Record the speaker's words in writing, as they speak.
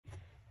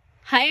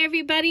Hi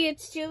everybody,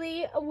 it's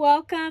Julie.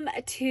 Welcome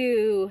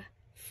to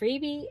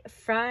Freebie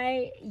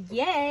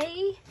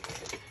FriYAY.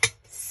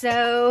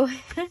 So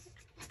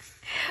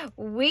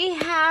we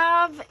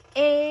have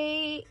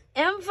a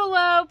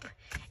envelope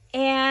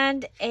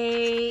and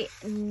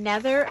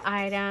another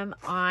item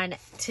on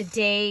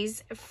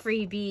today's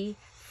Freebie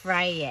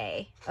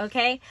FriYAY.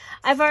 Okay,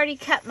 I've already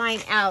cut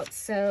mine out,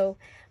 so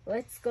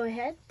let's go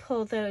ahead,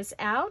 pull those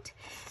out.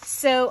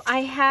 So I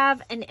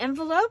have an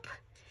envelope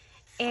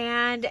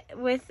and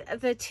with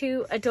the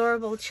two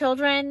adorable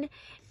children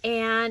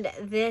and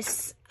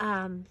this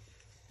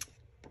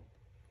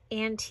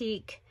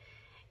antique,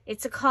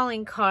 it's a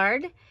calling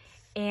card.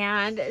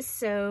 And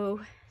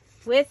so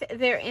with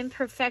their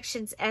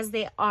imperfections as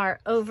they are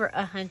over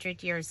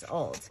 100 years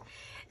old.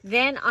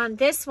 Then on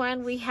this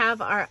one, we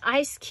have our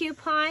ice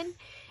coupon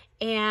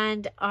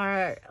and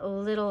our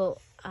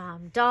little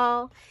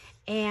doll.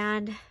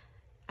 And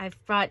I've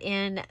brought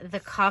in the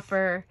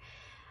copper.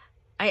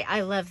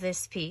 I love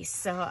this piece,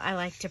 so I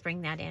like to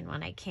bring that in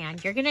when I can.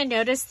 You're going to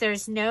notice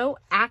there's no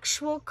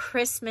actual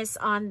Christmas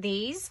on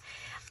these.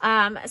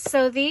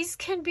 So these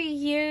can be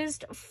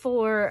used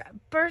for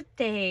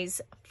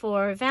birthdays,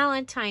 for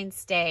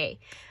Valentine's Day,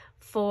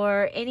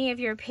 for any of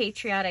your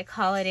patriotic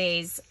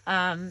holidays,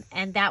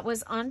 and that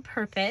was on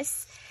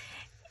purpose.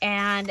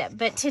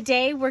 But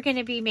today we're going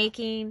to be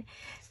making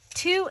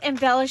two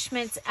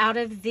embellishments out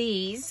of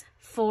these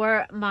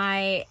for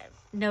my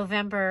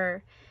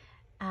November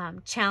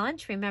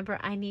challenge. Remember,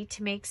 I need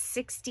to make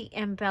 60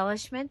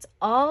 embellishments,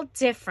 all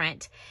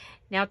different.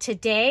 Now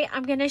today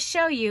I'm going to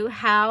show you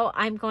how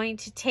I'm going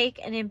to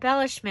take an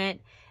embellishment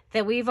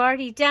that we've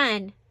already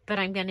done, but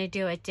I'm going to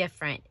do it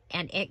different,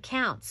 and it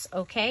counts.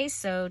 Okay,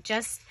 so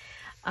just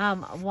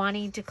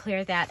wanting to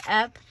clear that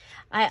up.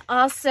 I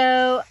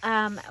also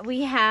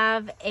we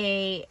have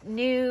a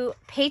new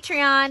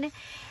Patreon,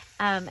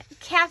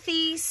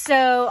 Kathy,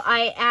 so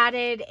I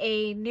added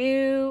a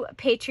new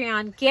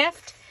Patreon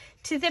gift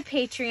to the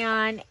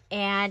Patreon,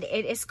 and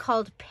it is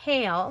called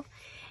Pale,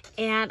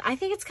 and I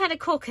think it's kind of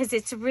cool because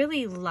it's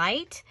really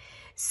light.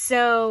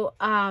 So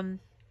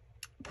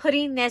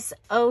putting this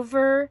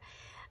over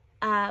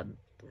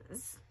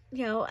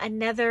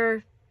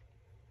another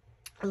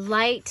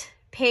light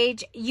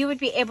page, you would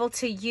be able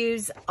to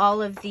use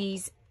all of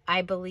these,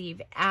 I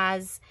believe,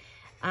 as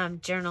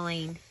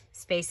journaling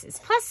spaces.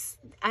 Plus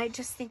I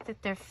just think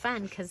that they're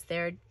fun because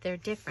they're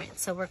different.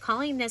 So we're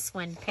calling this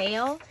one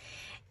Pale.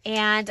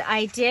 And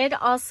I did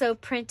also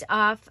print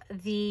off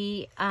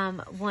the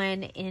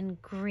one in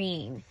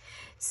green.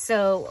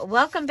 So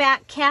welcome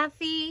back,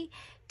 Kathy,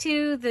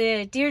 to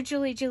the Dear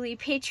Julie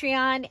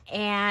Patreon.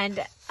 And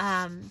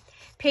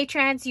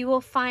Patrons, you will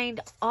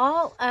find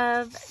all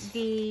of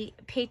the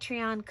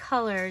Patreon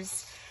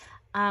colors.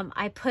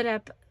 I put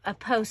up a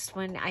post.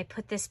 When I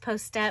put this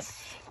post up,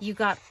 you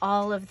got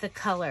all of the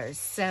colors.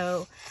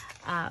 So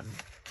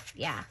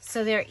yeah,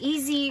 so they're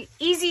easy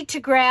to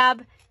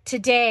grab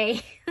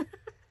today.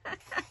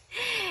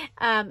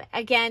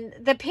 Again,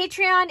 the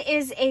Patreon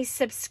is a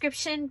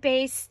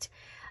subscription-based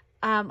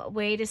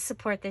way to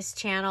support this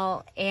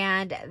channel,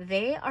 and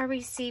they are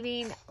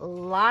receiving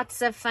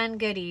lots of fun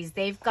goodies.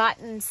 They've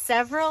gotten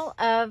several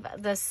of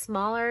the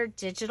smaller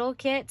digital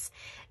kits.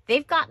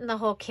 They've gotten the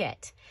whole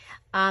kit.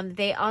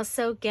 They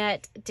also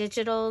get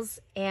digitals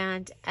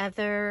and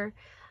other,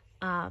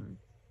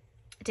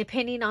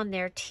 depending on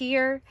their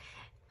tier,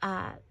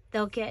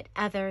 they'll get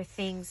other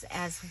things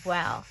as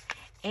well.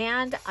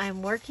 And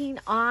I'm working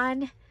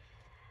on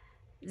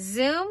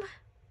Zoom,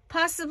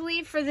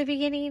 possibly for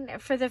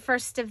the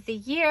first of the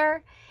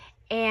year.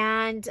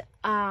 And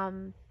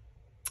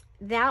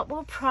that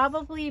will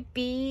probably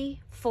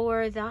be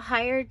for the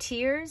higher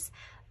tiers.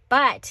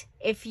 But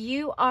if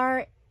you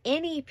are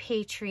any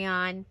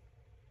Patreon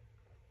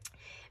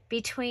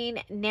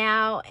between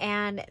now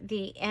and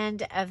the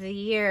end of the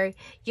year,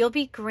 you'll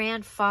be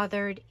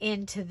grandfathered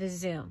into the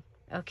Zoom.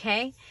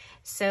 Okay,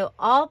 so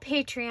all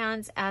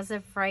Patreons as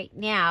of right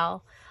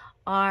now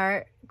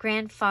are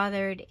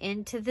grandfathered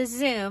into the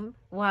Zoom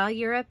while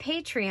you're a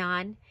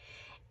Patreon,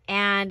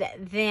 and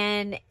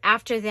then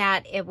after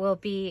that it will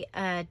be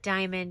a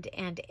Diamond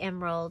and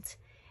Emerald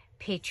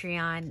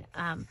Patreon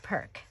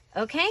perk.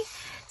 Okay,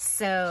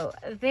 so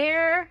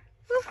there,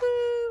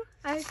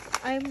 woohoo!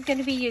 I'm going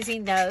to be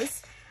using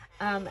those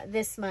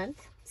this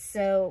month,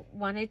 so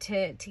wanted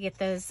to get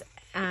those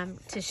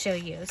to show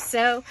you.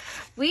 So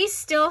we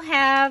still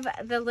have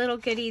the little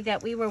goodie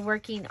that we were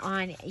working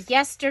on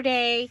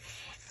yesterday,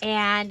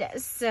 and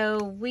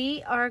so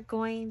we are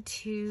going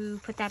to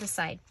put that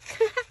aside.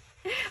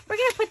 We're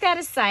going to put that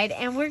aside,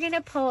 and we're going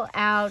to pull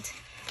out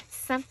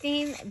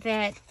something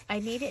that I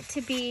need it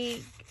to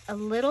be a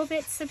little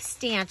bit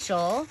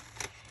substantial.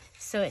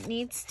 So it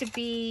needs to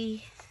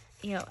be,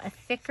 a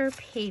thicker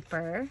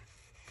paper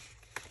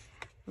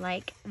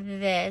like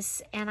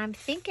this, and I'm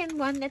thinking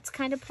one that's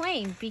kind of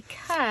plain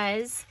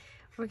because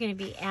we're going to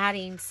be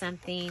adding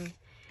something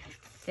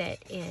that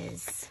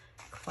is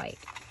quite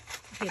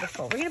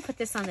beautiful. We're going to put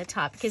this on the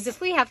top because if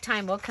we have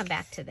time, we'll come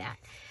back to that.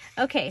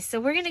 Okay, so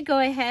we're going to go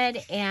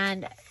ahead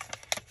and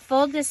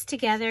fold this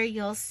together,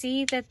 you'll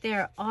see that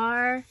there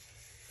are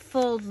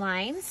fold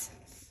lines.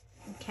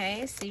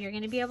 Okay, so you're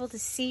going to be able to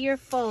see your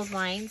fold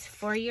lines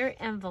for your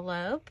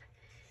envelope.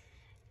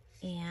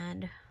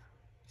 And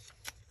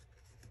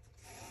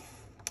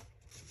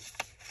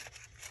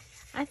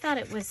I thought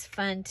it was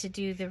fun to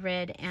do the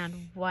red and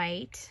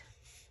white.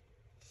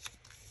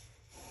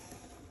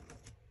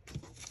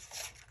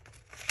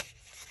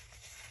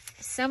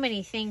 So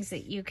many things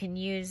that you can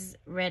use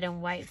red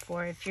and white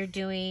for if you're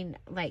doing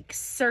like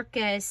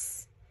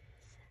circus,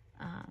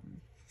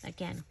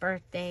 again,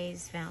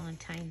 birthdays,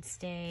 Valentine's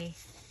Day,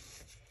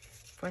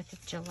 4th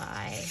of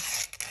July.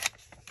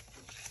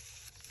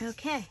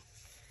 Okay.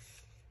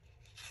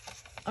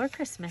 Or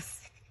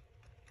Christmas.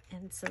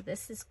 And so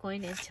this is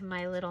going into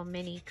my little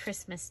mini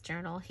Christmas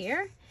journal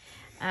here.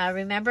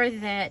 Remember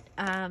that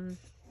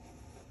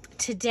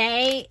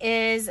today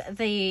is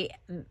the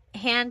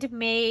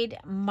handmade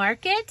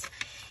market,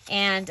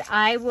 and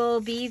I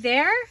will be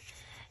there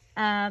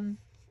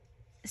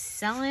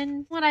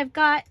selling what I've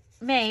got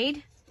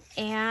made.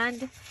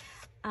 And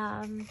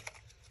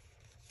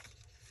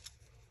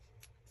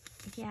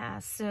yeah,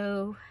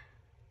 so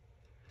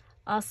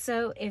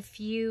also if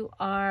you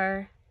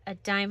are a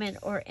Diamond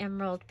or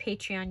Emerald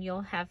Patreon,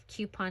 you'll have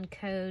coupon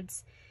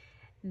codes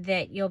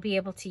that you'll be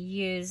able to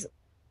use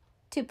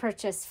to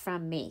purchase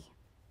from me.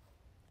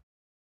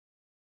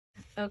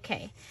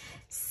 Okay,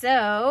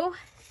 so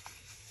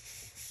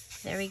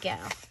there we go.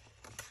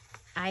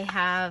 I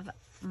have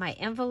my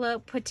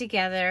envelope put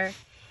together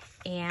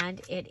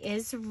and it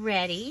is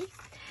ready.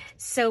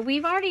 So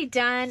we've already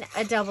done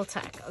a double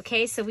tuck.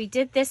 Okay, so we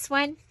did this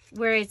one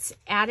where it's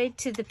added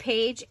to the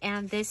page,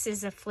 and this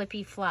is a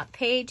flippy flop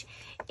page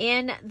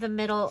in the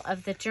middle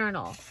of the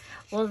journal.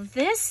 Well,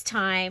 this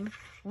time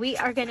we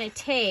are going to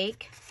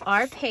take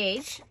our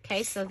page.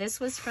 Okay, so this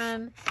was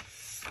from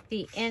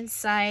the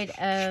inside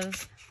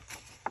of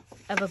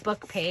a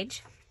book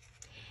page,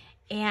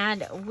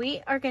 and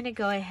we are going to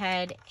go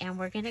ahead and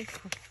we're going to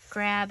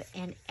grab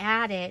and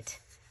add it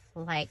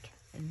like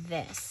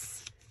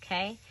this.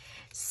 Okay,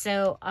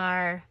 so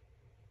our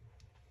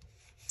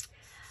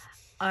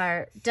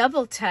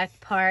double tuck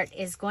part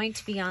is going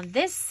to be on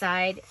this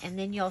side, and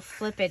then you'll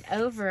flip it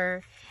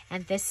over,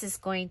 and this is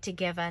going to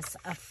give us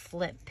a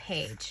flip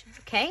page.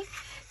 Okay,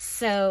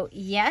 so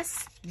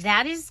yes,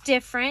 that is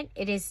different.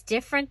 It is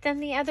different than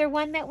the other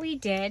one that we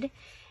did.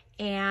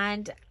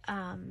 And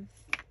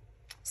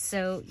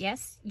so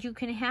yes, you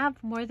can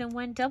have more than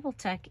one double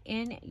tuck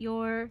in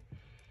your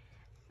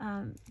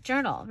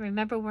journal.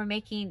 Remember, we're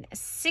making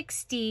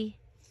 60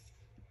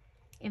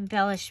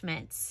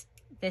 embellishments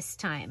this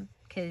time,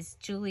 because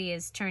Julie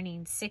is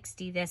turning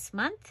 60 this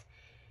month.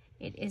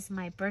 It is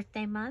my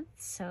birthday month,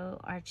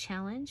 so our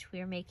challenge, we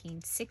are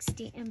making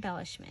 60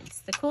 embellishments.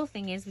 The cool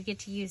thing is we get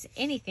to use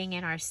anything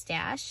in our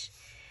stash.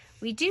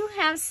 We do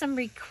have some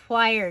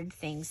required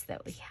things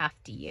that we have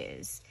to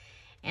use,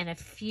 and a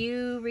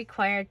few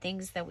required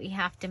things that we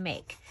have to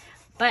make.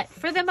 But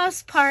for the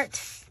most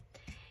part,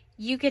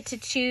 you get to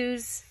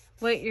choose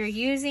what you're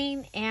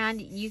using,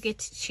 and you get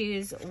to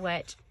choose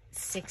what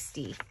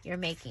 60 you're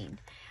making.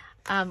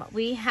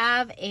 We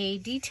have a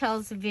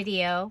details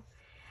video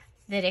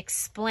that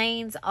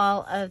explains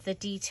all of the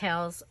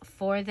details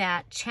for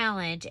that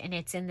challenge, and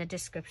it's in the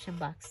description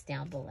box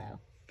down below.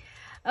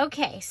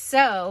 Okay,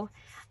 so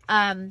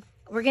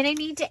we're going to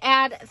need to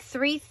add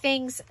 3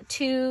 things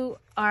to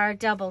our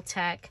double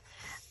tuck.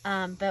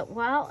 But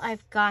while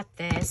I've got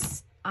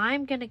this,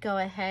 I'm going to go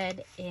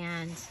ahead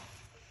and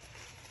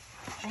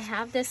I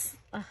have this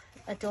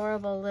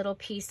adorable little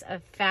piece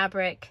of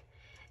fabric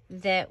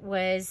that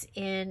was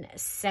in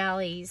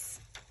Sally's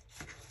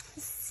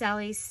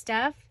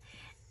stuff,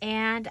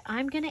 and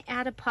I'm going to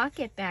add a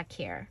pocket back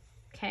here.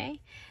 Okay,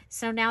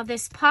 so now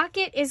this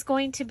pocket is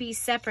going to be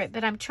separate,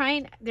 but I'm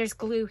trying, there's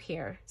glue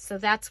here, so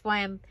that's why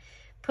I'm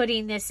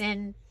putting this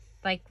in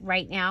like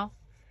right now.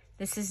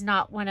 This is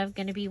not going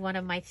to be one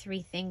of my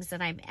 3 things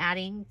that I'm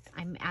adding.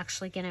 I'm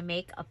actually going to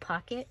make a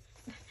pocket,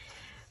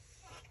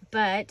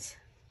 but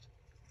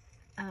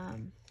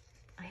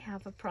I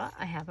have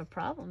a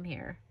problem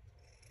here.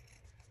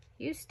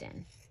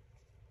 Houston.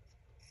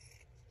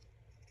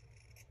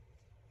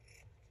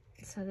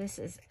 So this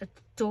is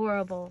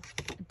adorable,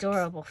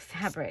 adorable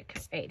fabric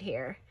right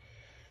here.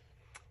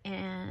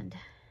 And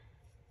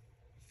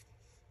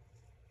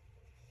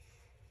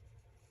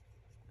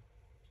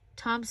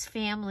Tom's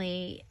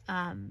family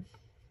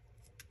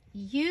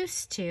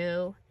used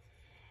to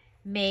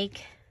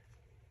make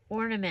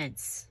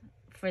ornaments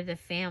for the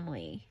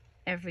family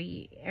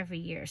every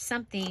year,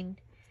 something,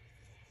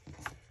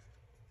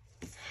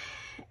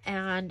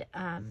 and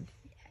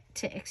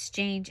to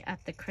exchange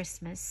at the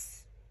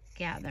Christmas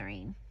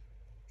gathering.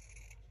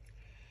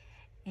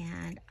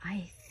 And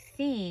I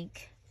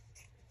think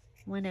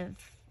one of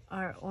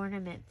our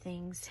ornament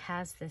things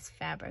has this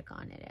fabric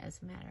on it, as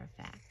a matter of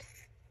fact.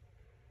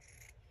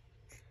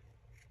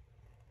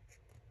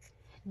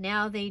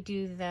 Now they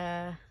do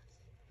the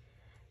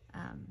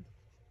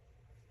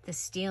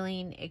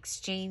stealing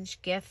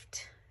exchange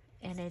gift,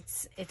 and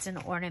it's an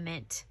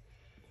ornament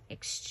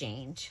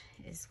exchange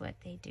is what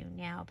they do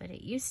now, but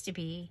it used to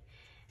be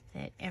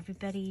that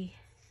everybody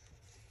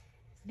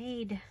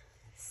made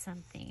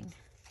something.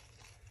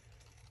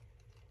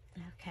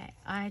 Okay,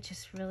 I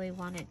just really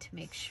wanted to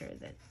make sure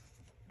that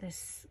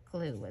this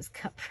glue was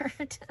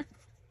covered.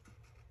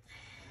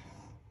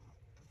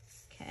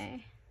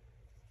 Okay.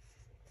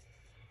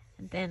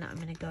 And then I'm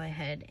going to go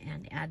ahead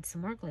and add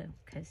some more glue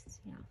because,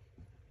 you know,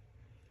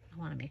 I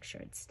want to make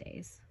sure it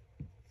stays.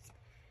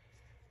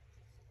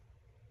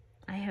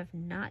 I have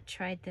not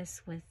tried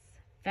this with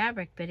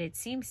fabric, but it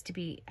seems to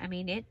be, I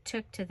mean, it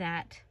took to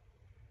that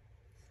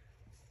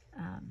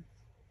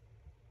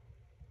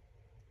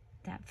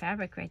that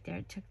fabric right there.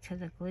 It took to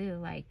the glue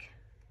like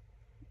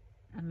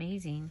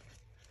amazing.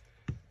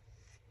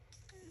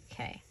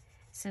 Okay,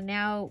 so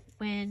now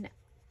when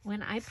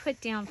I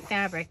put down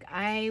fabric,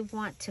 I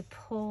want to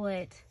pull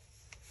it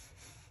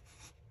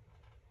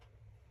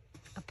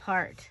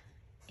apart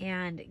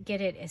and get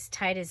it as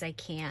tight as I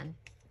can.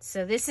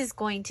 So this is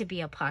going to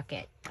be a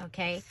pocket,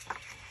 okay?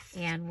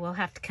 And we'll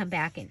have to come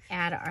back and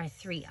add our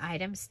 3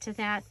 items to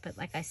that. But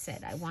like I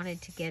said, I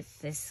wanted to get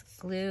this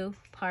glue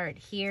part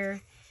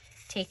here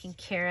taken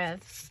care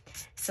of.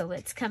 So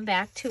let's come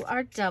back to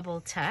our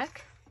double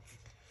tuck.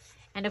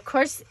 And of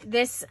course,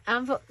 this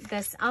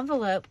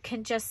envelope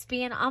can just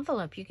be an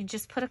envelope. You can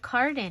just put a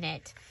card in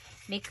it,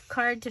 make a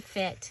card to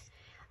fit.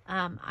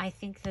 I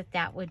think that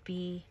that would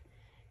be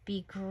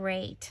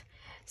great.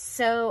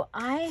 So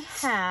I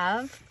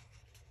have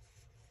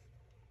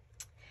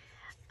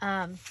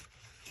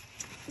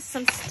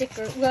some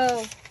sticker.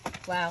 Whoa,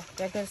 wow!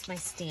 There goes my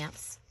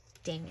stamps.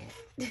 Dang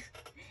it!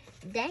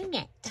 Dang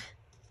it!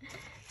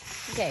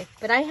 Okay,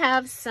 but I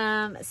have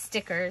some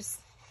stickers,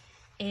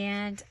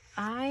 and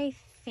I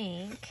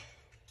think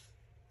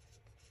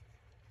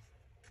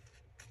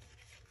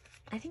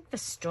the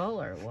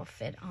stroller will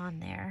fit on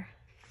there.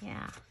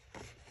 Yeah.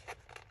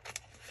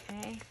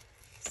 Okay,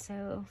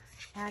 so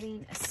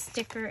adding a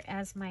sticker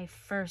as my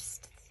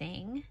first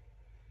thing,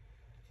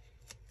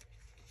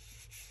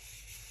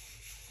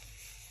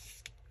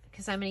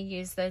 because I'm going to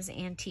use those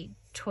antique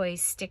toy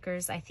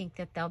stickers. I think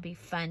that they'll be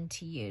fun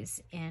to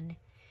use in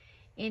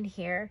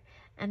here.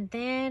 And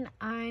then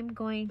I'm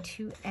going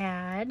to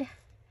add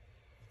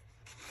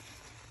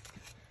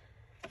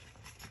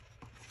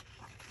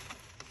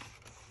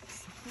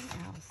something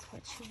else.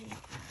 What should we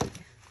add?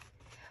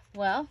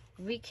 Well,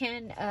 we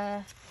can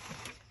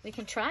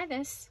try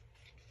this.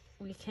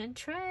 We can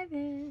try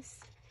this.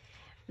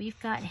 We've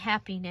got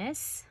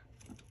happiness.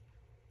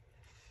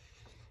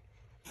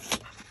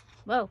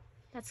 Whoa,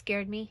 that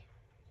scared me.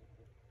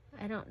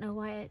 I don't know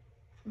why it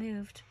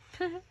moved.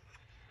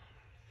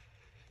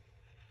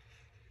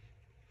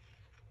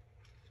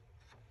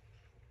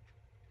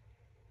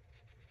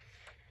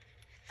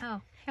 Oh,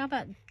 how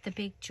about the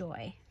big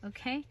joy?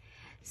 Okay,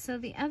 so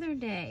the other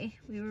day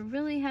we were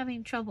really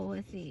having trouble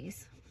with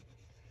these,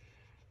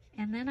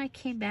 and then I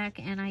came back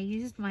and I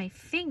used my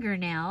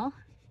fingernail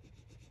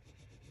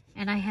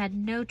and I had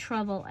no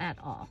trouble at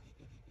all,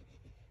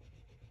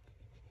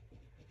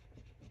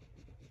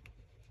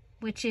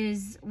 which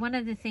is one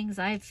of the things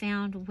I've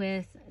found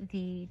with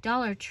the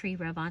Dollar Tree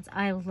rub-ons.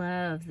 I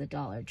love the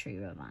Dollar Tree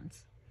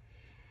rub-ons,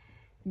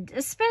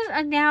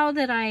 especially now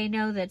that I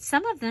know that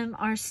some of them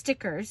are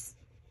stickers.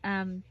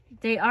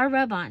 They are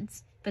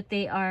rub-ons, but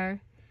they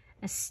are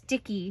a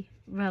sticky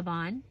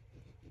rub-on.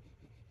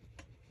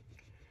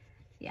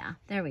 Yeah,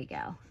 there we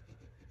go.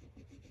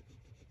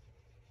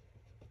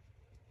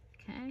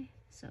 Okay,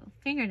 so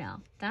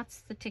fingernail,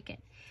 that's the ticket.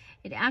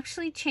 It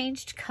actually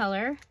changed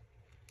color.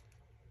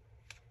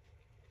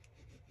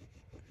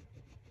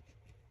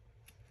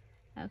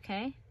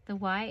 Okay, the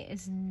Y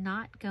is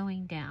not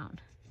going down.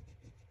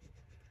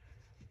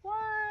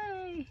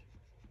 Why?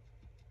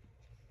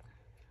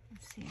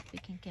 Let's see if we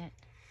can get,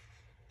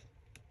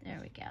 there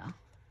we go.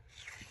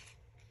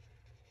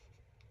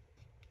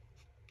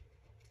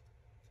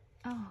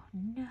 Oh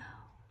no.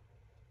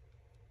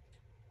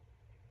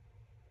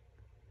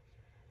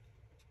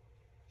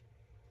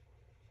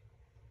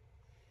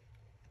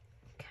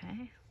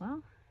 Okay,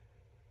 well,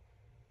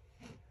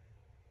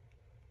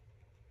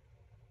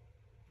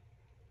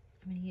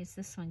 I'm going to use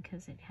this one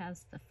because it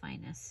has the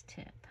finest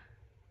tip.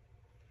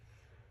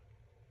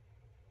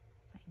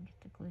 If I can get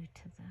the glue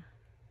to the,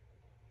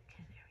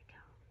 okay, there we go.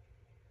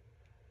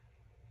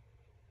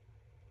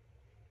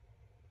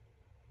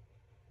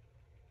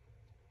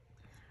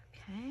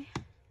 Okay.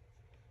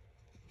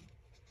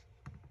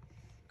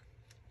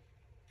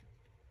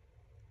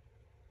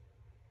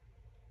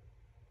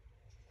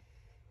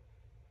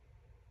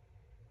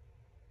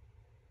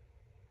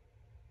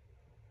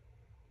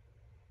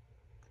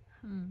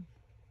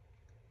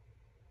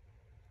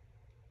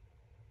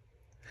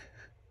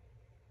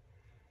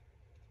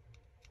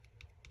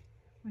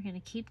 We're going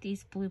to keep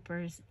these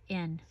bloopers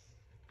in.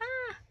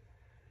 Ah!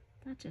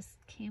 That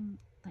just came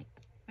like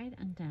right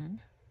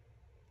undone.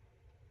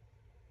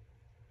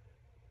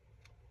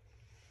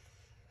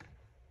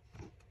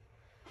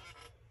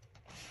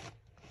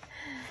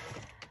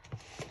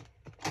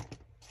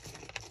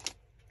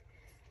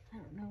 I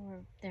don't know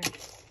where, there.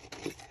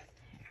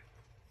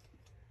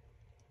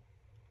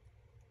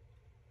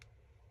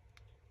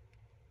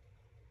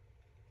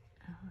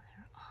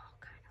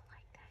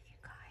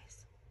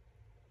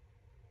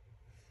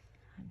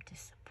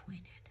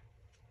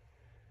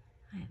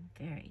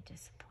 very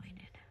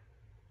disappointed.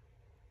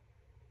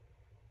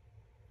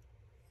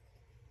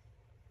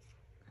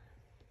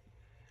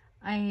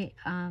 I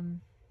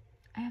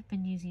have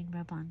been using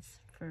rub-ons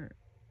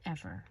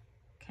forever,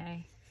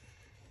 okay?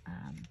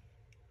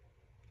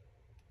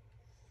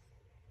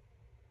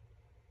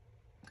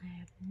 I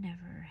have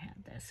never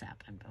had this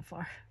happen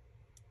before.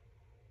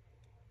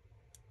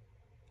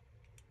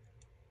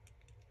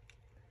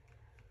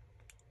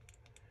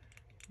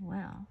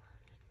 Well,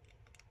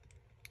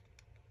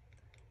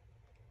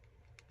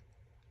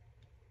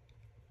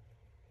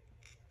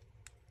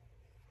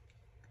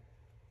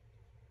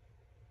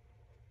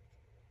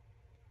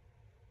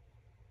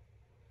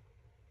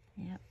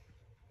 yep,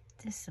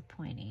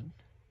 disappointing.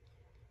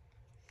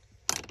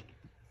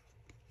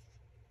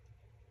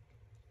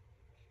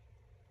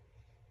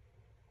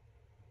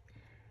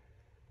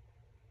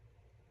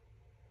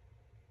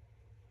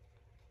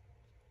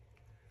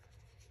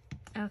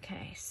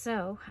 Okay,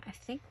 so I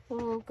think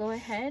we'll go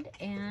ahead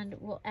and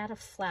we'll add a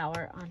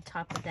flower on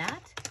top of that.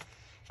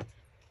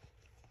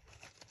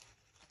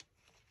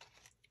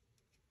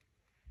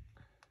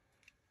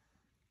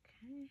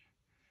 Okay.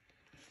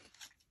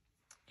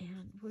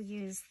 And we'll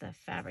use the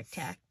fabric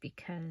tack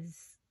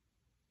because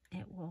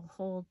it will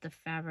hold the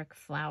fabric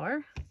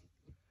flower.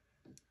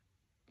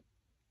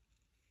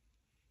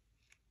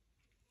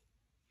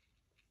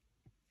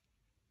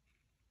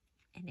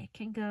 And it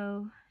can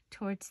go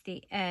towards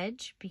the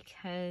edge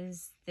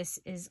because this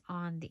is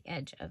on the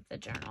edge of the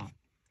journal.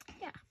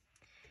 Yeah.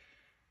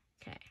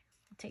 Okay,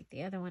 I'll take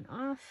the other one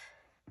off.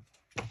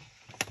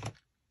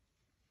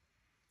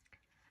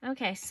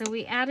 Okay, so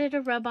we added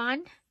a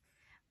rub-on,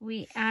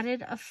 we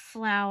added a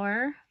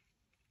flower,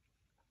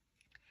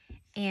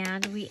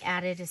 and we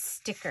added a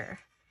sticker.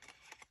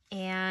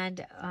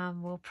 And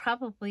we'll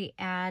probably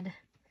add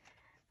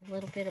a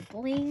little bit of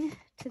bling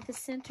to the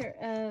center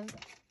of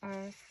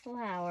our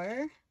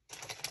flower.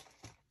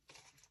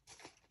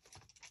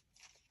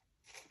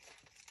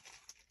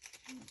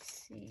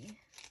 Let's see.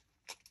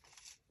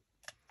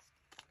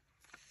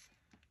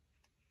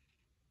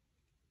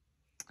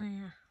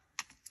 Yeah.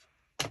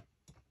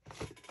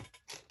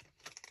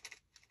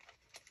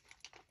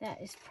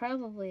 That is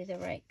probably the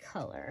right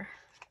color.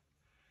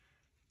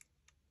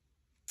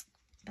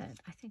 But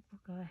I think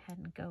we'll go ahead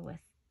and go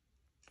with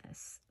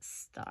this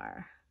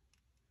star.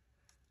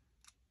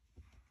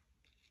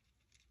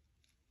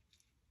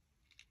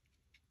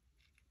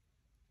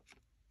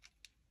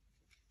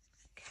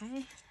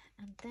 Okay,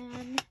 and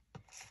then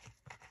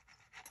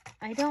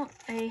I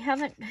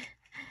haven't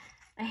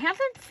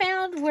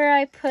found where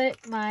I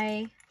put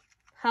my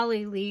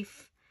holly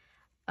leaf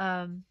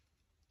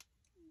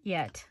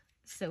yet.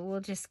 So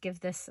we'll just give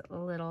this a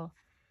little.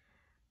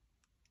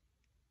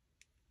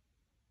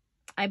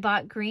 I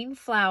bought green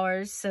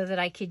flowers so that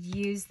I could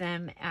use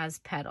them as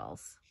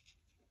petals.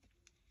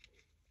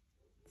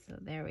 So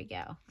there we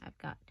go.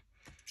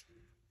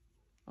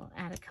 We'll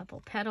add a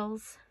couple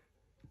petals.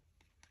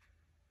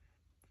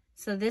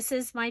 So this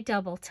is my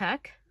double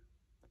tuck.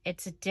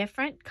 It's a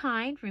different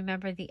kind.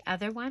 Remember the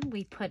other one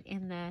we put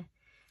in the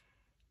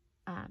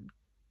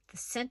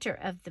center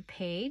of the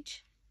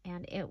page,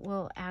 and it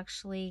will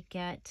actually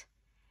get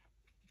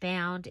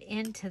bound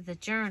into the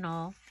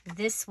journal.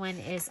 This one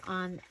is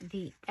on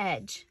the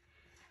edge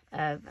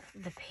of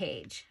the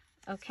page.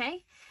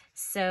 Okay,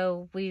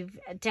 so we've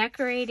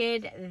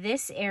decorated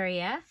this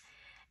area,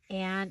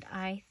 and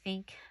I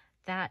think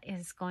that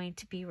is going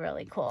to be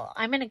really cool.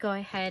 I'm going to go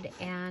ahead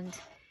and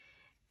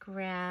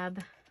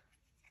grab,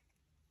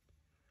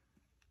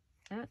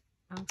 oh,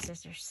 wrong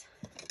scissors.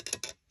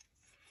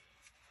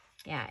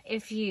 Yeah,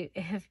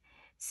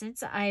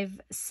 since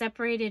I've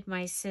separated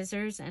my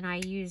scissors and I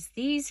use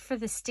these for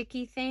the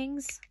sticky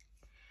things,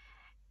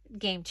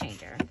 game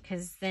changer,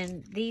 because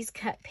then these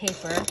cut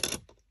paper.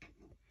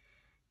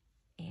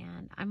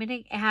 And I'm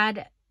going to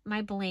add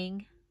my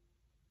bling.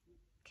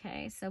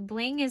 Okay, so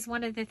bling is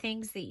one of the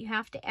things that you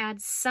have to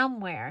add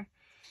somewhere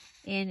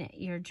in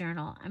your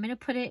journal. I'm going to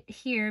put it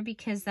here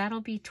because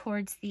that'll be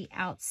towards the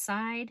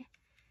outside.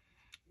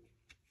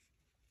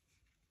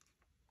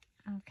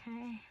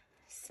 Okay,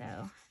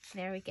 so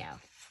there we go.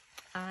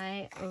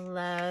 I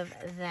love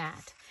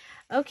that.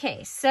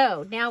 Okay,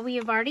 so now we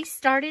have already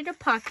started a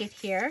pocket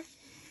here.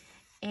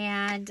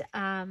 And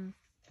I'm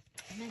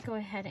going to go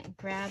ahead and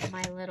grab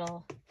my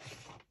little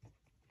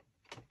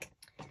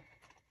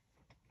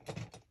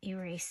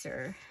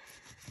eraser,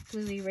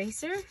 blue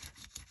eraser.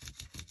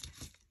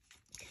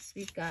 Because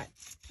we've got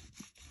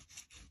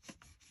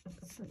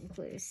some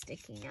glue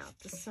sticking out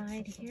the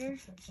side here.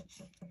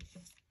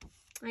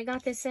 I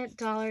got this at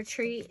Dollar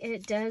Tree.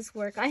 It does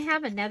work. I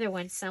have another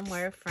one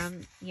somewhere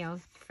from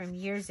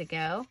years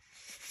ago.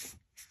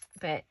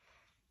 But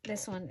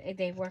this one,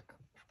 they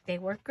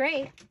work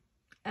great.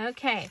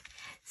 Okay,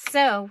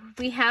 so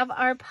we have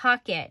our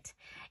pocket,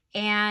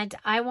 and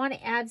I want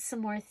to add some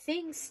more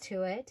things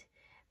to it,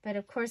 but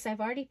of course I've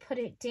already put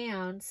it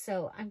down,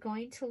 so I'm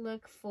going to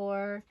look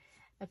for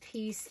a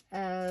piece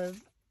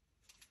of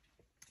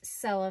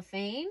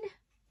cellophane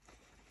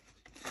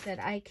that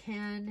I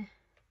can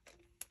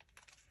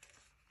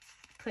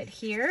put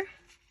here.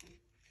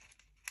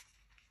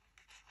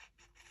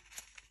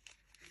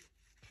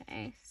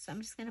 Okay, so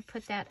I'm just going to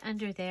put that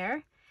under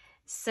there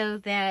so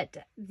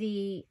that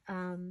the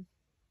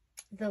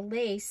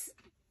lace,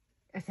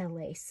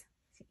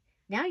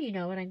 now you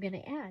know what I'm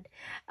going to add,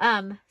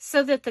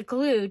 so that the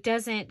glue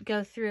doesn't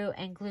go through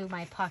and glue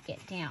my pocket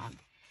down.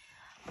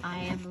 I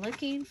am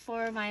looking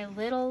for my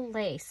little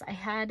lace. I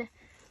had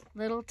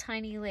little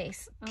tiny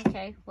lace.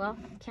 Okay, well,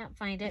 can't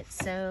find it,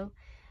 so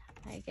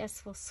I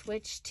guess we'll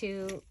switch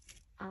to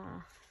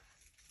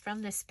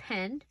from this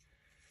pen.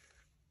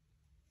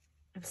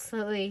 I'm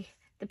slowly,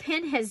 the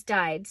pen has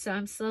died, so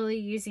I'm slowly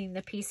using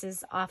the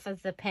pieces off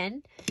of the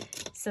pen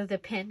so the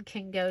pen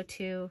can go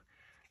to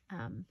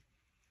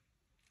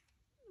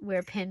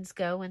where pens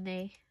go when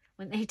they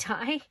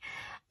die.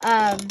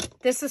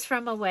 This is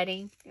from a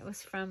wedding. It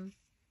was from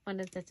one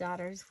of the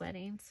daughter's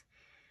weddings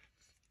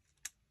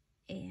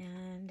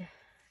and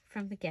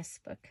from the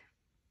guest book.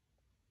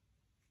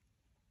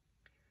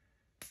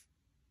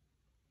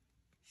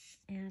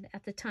 And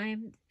at the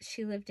time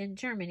she lived in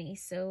Germany,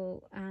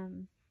 so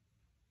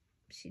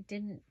she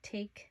didn't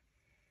take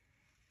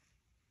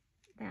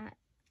that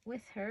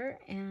with her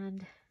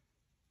and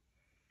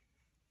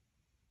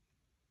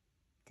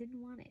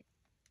didn't want it.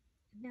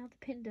 Now the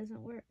pin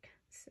doesn't work,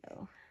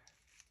 so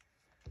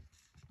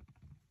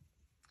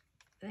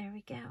there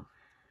we go.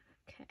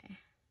 Okay.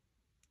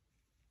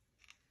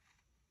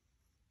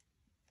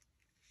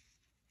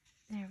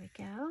 There we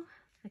go.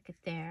 Look at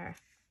there.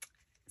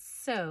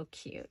 So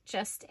cute.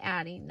 Just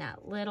adding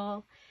that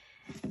little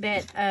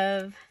bit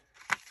of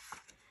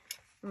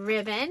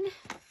ribbon.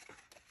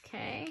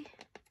 Okay.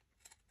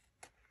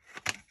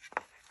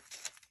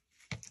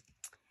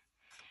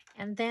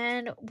 And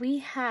then we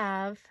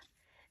have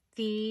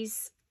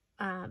these,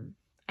 I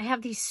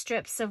have these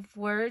strips of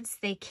words.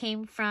 They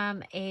came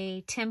from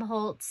a Tim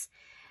Holtz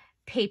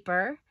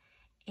paper.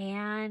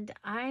 And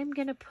I'm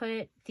going to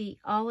put the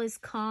all is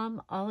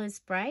calm, all is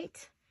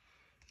bright.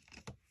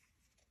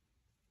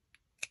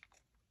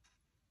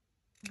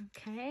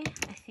 Okay,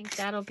 I think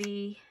that'll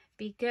be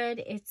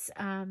good. It's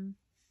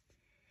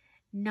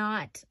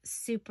not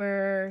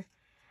super,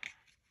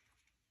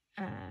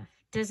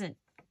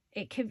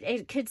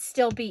 it could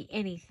still be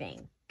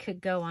anything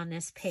could go on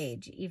this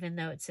page, even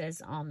though it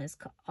says all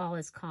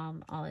is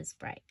calm, all is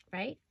bright,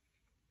 right?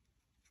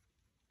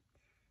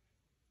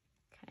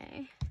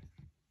 Okay.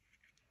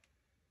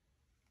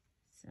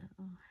 So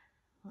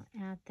we'll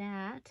add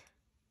that.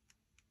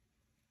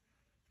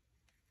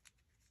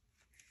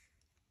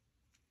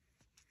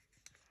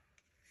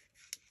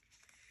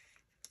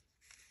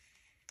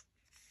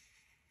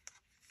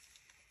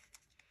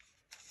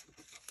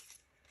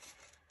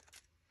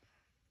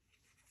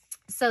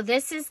 So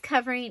this is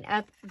covering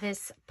up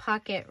this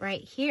pocket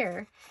right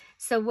here.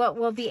 So what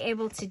we'll be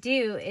able to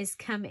do is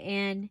come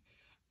in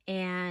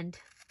and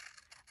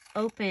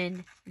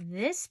open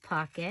this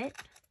pocket,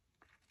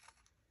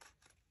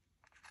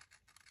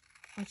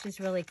 which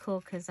is really cool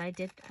because I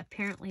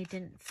apparently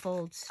didn't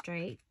fold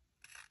straight.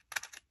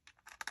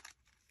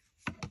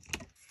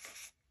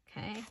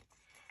 Okay,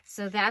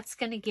 so that's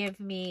going to give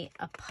me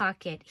a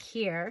pocket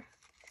here.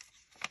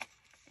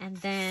 And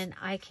then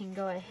I can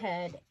go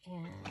ahead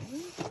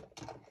and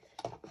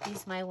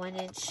use my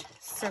 1-inch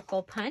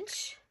circle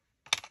punch.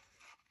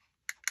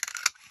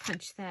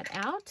 Punch that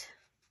out.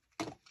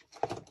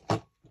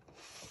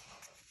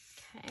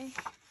 Okay.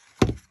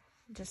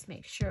 Just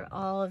make sure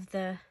all of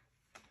the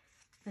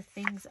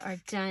things are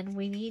done.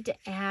 We need to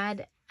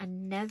add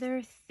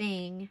another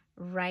thing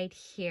right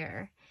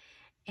here.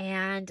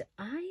 And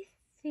I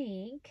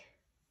think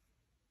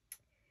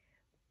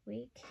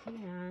we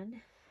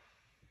can,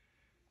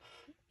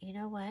 you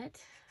know what?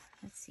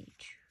 Let's see.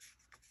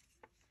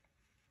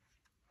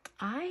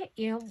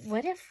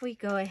 What if we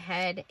go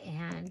ahead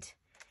and,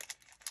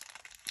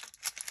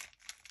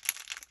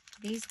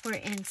 these were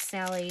in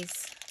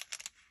Sally's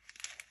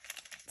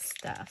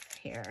stuff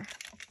here.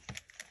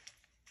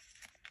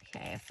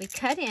 Okay, if we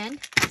cut in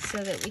so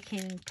that we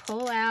can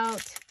pull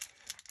out,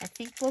 I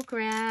think we'll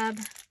grab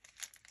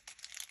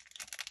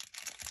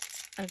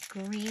a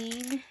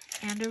green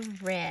and a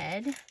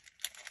red.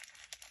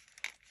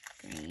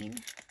 Green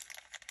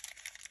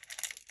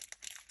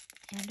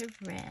and a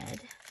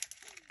red.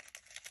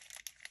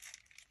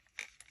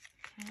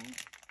 Okay.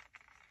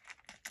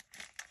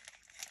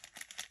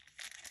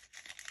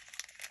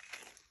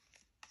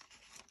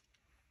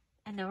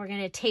 And then we're going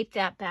to tape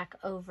that back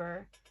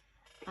over.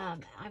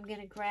 I'm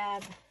going to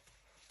grab,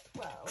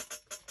 whoa,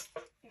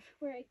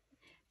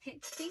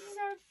 things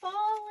are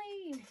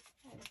falling.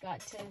 I've got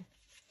to,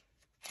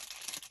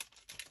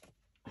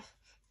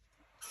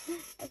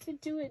 I've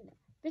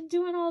been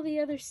doing all the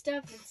other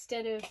stuff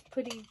instead of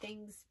putting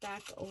things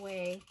back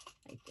away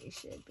like they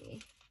should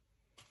be.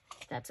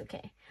 That's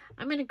okay.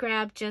 I'm going to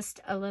grab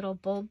just a little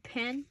bulb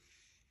pen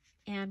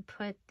and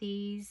put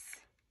these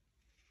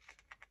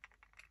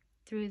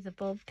through the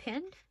bulb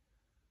pen.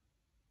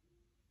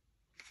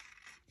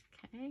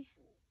 Okay.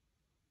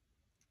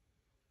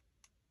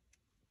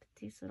 Put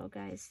these little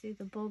guys through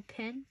the bulb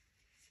pen.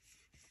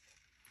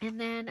 And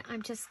then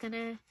I'm just going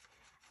to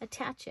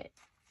attach it.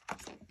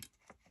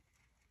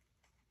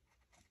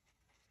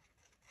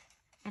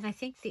 And I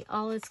think the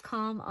all is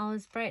calm, all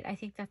is bright. I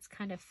think that's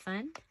kind of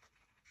fun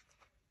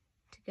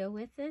to go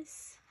with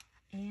this.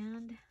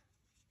 And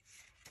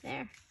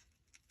there.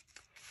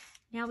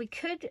 Now we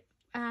could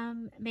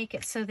make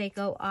it so they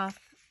go off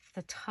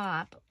the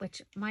top,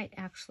 which might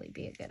actually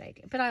be a good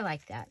idea. But I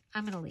like that.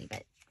 I'm going to leave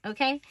it.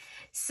 Okay,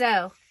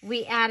 so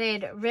we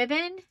added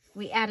ribbon,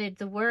 we added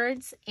the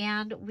words,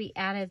 and we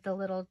added the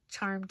little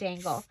charm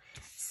dangle.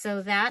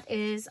 So that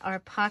is our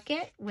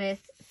pocket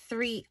with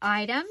 3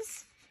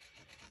 items.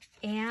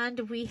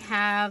 And we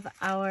have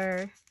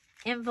our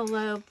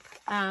envelope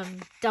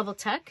double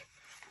tuck.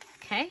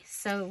 Okay,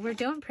 so we're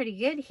doing pretty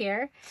good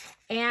here.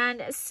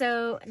 And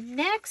so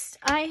next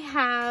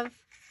I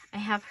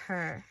have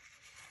her.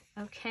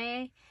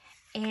 Okay,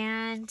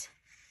 and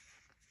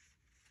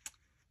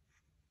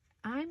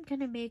I'm going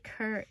to make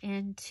her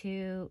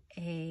into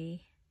a,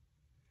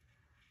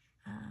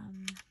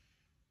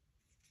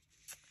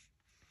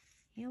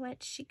 you know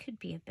what? She could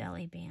be a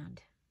belly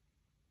band.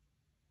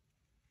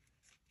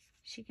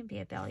 She can be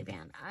a belly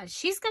band.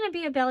 She's going to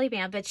be a belly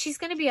band, but she's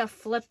going to be a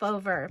flip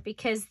over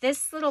because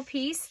this little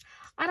piece,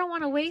 I don't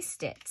want to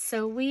waste it.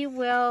 So we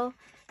will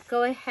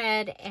go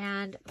ahead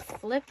and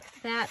flip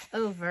that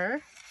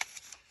over.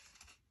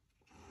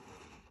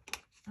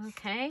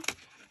 Okay.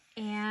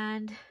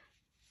 And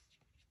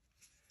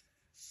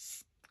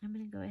I'm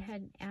going to go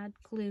ahead and add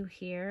glue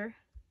here.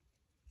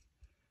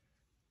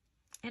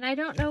 And I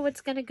don't know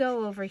what's going to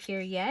go over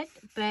here yet,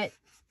 but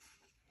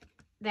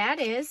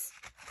that is.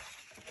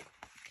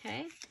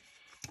 Okay.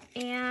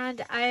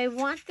 And I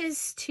want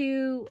this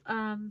to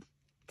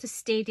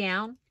stay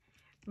down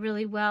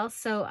really well.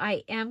 So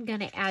I am going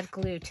to add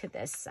glue to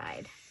this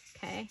side.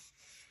 Okay.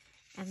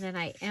 And then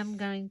I am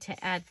going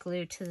to add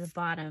glue to the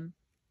bottom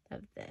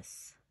of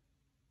this.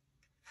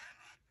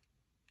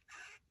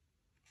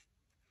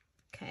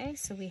 Okay,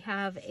 so we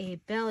have a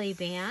belly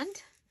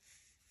band.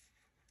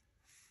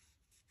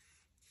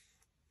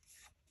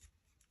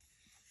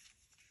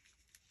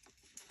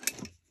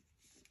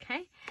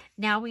 Okay,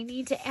 now we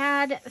need to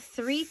add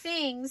 3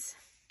 things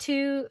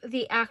to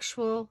the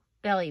actual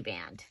belly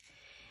band.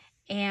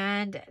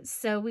 And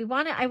so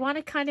I want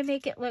to kind of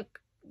make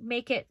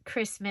it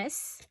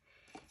Christmas.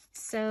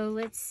 So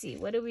let's see,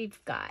 what do we've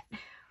got?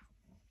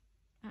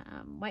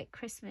 White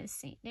Christmas,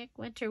 St. Nick,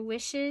 Winter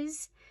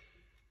Wishes.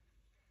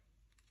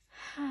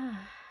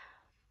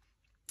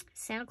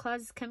 Santa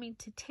Claus is coming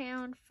to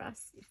town.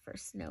 Frosty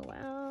First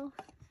Noel.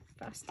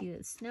 Frosty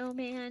the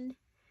Snowman.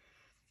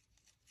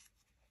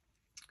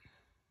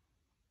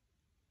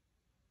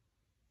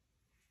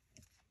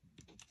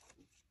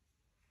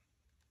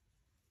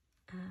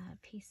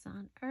 Peace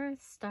on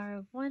Earth. Star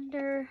of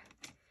Wonder.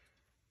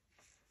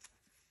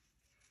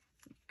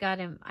 Got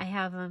him. I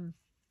have him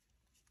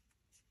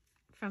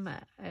from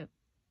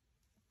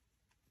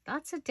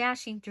lots of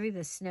dashing through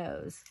the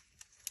snows.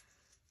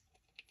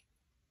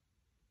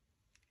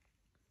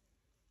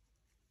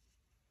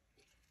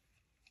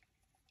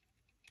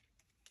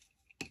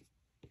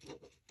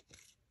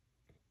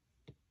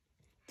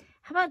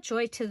 How about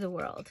Joy to the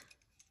World?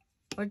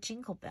 Or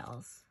Jingle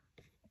Bells?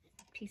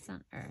 Peace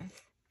on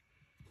Earth.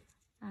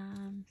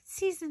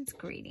 Season's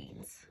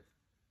Greetings.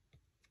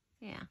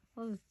 Yeah.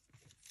 Well,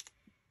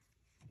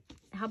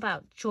 how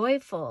about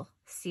Joyful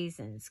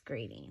Season's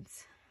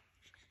Greetings?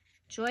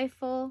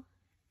 Joyful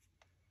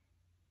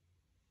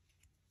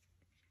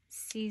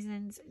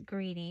Season's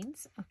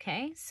Greetings.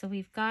 Okay, so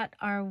we've got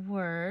our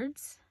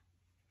words.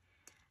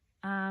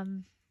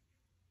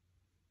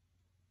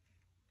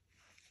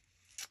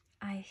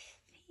 I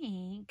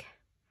think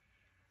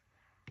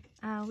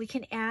we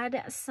can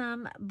add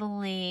some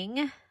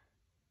bling.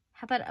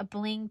 How about a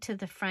bling to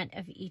the front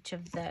of each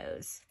of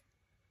those?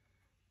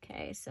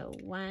 Okay, so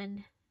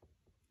 1,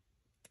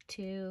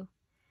 2,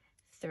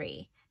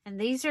 3. And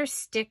these are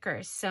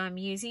stickers, so I'm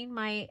using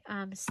my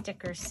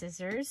sticker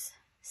scissors.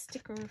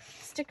 Sticker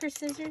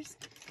scissors.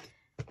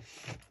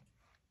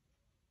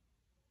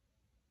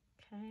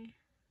 Okay,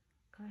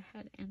 go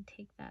ahead and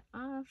take that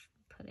off.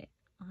 Put it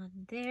on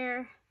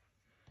there.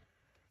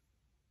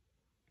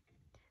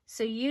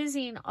 So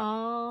using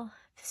all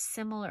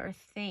similar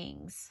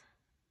things.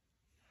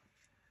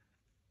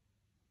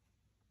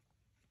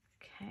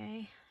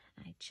 Okay,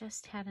 I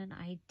just had an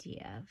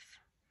idea of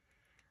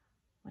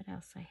what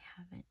else I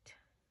haven't.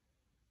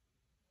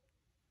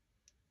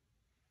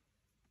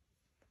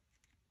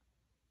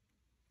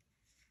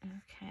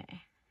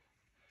 Okay,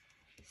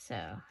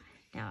 so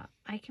now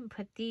I can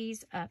put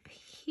these up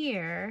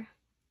here.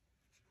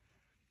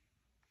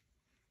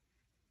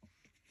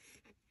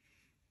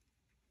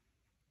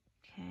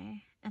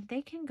 Okay, and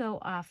they can go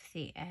off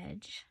the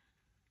edge.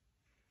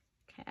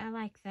 Okay, I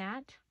like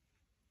that.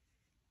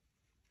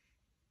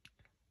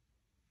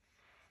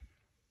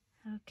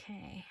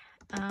 Okay,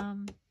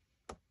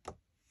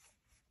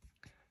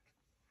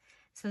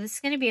 so this is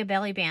going to be a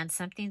belly band.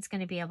 Something's going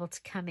to be able to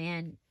come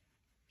in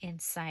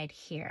inside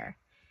here.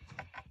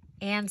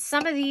 And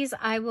some of these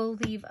I will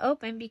leave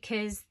open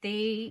because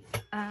they,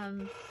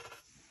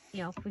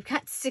 you know, we've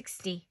got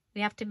 60.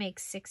 We have to make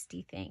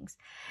 60 things.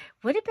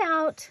 What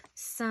about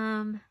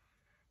some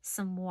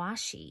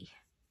washi?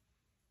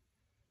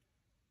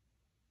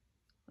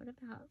 What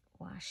about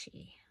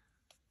washi?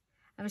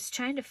 I was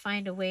trying to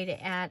find a way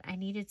to add, I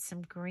needed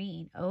some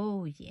green.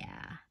 Oh,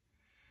 yeah.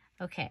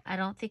 Okay, I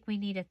don't think we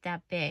need it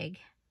that big.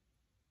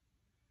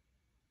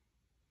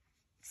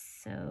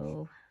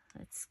 So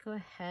let's go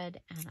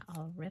ahead and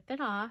I'll rip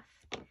it off.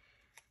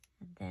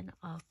 And then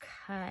I'll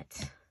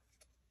cut.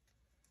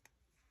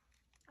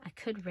 I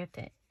could rip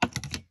it.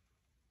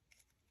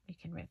 We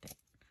can rip it.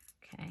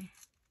 Okay.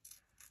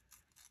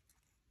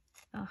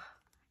 Oh,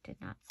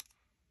 I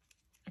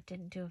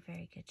didn't do a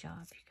very good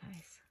job, you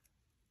guys.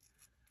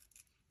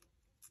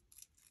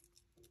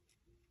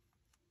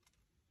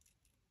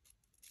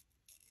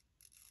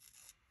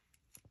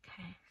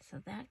 Okay, so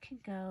that can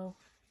go,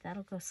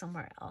 that'll go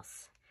somewhere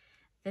else.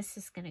 This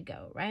is going to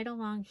go right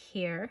along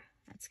here.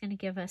 That's going to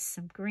give us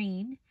some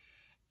green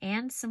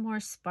and some more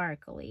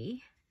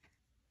sparkly.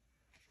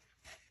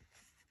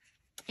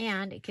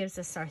 And it gives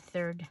us our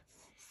third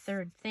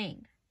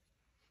thing.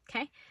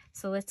 Okay,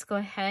 so let's go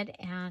ahead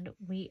and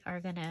we are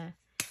going to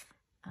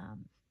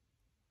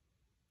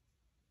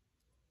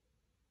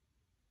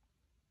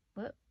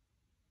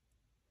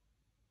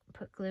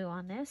put glue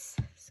on this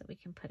so we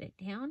can put it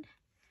down.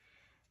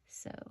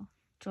 So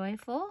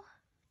joyful.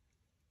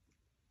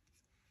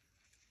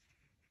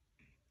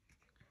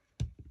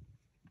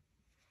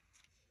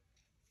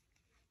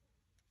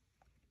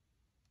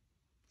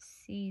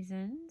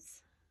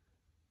 Seasons.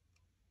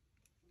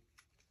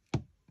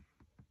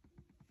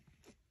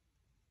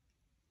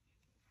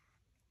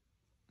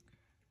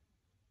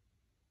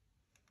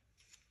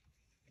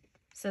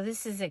 So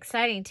this is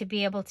exciting to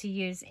be able to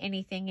use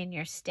anything in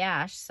your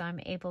stash. So I'm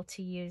able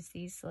to use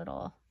these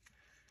little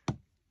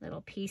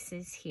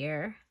pieces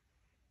here.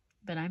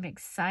 But I'm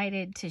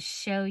excited to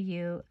show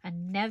you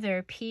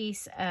another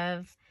piece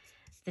of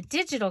the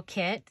digital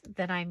kit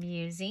that I'm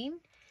using.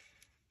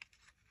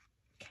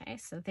 Okay,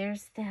 so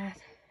there's that.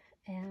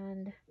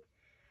 And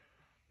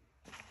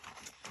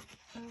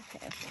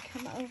okay, if we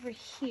come over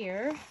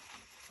here,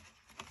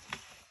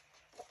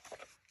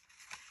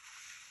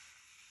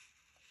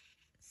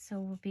 so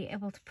we'll be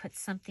able to put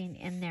something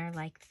in there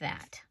like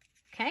that.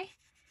 Okay,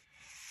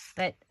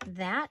 but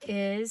that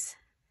is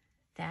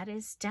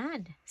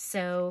done.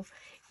 So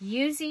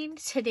using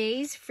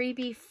today's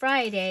Freebie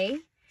Friday,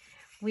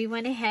 we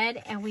went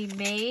ahead and we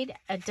made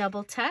a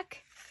double tuck.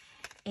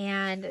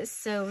 And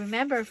so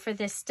remember, for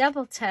this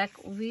double tuck,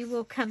 we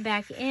will come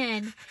back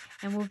in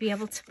and we'll be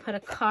able to put a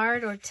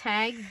card or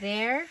tag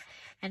there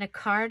and a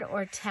card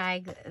or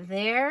tag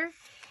there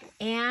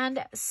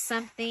and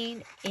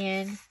something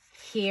in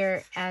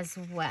here as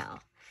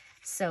well.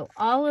 So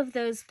all of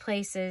those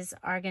places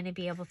are going to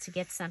be able to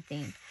get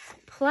something.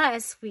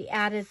 Plus, we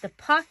added the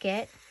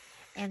pocket,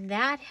 and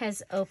that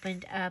has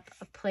opened up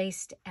a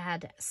place to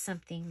add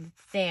something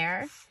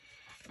there.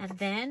 And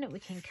then we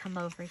can come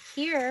over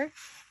here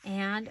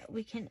and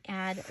we can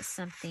add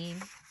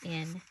something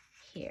in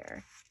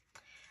here.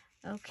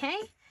 Okay,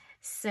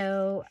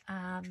 so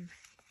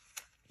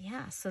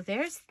yeah, so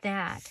there's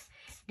that.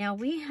 Now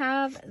we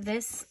have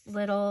this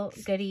little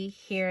goodie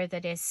here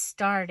that is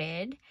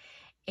started,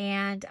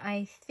 and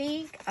I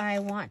think I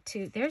want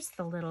to, there's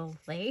the little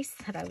lace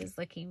that I was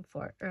looking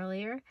for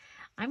earlier.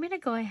 I'm going to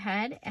go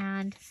ahead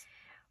and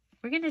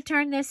we're going to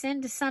turn this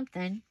into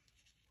something.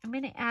 I'm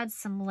going to add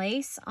some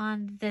lace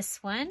on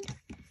this one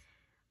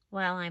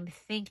while I'm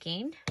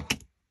thinking.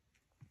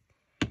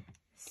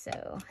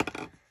 So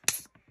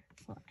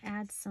we'll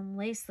add some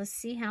lace. Let's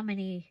see how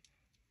many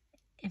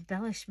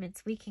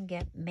embellishments we can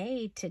get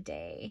made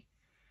today.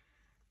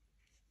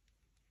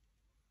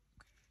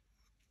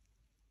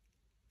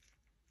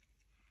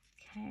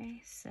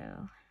 Okay,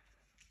 so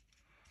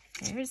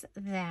there's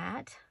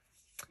that.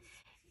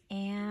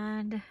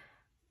 And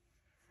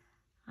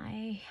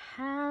I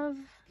have,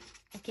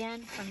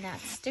 again, from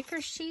that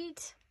sticker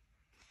sheet,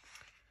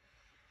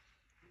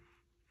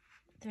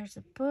 there's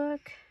a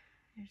book,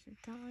 there's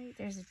a dolly,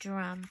 there's a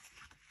drum.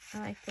 I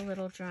like the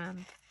little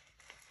drum.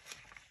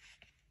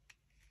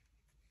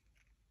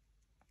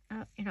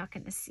 Oh, you're not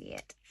going to see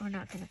it. We're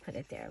not going to put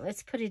it there.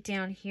 Let's put it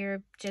down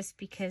here just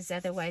because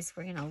otherwise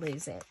we're going to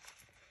lose it.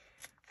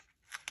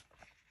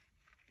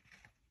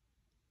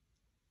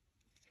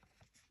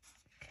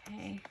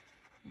 Okay,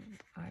 and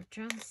our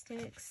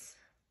drumsticks.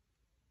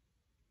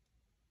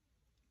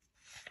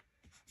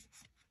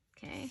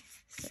 Okay,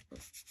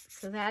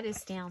 so that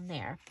is down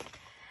there.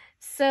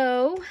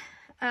 So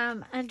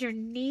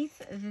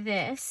underneath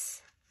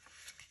this,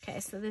 okay,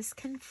 so this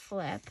can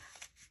flip.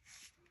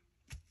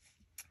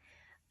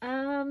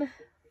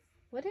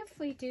 What if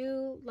we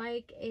do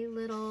like a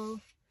little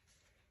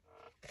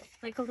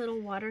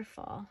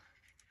waterfall?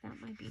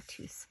 That might be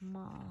too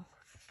small.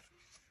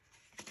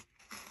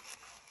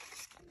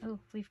 Oh,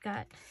 we've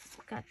got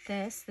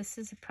this. This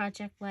is a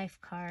Project Life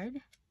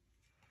card.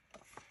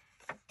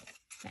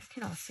 That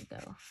can also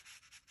go.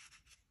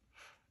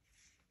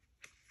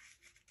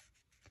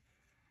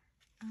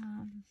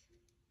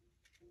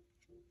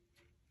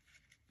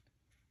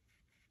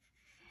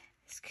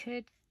 This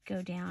could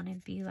go down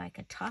and be like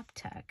a top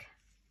tuck.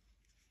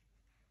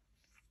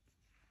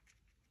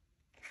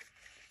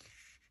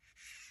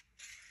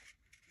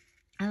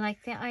 I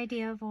like the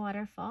idea of a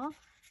waterfall.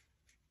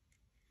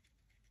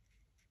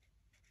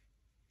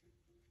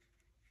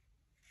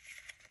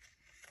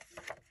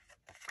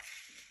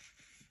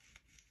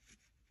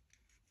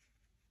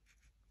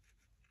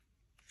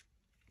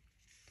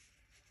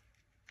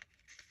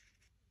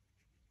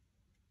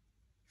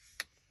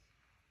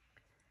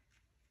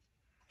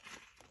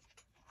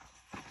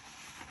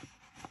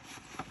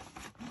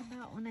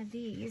 One of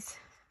these.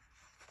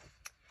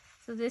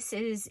 So this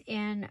is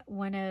in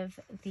one of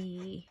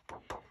the,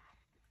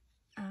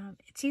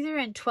 it's either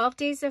in 12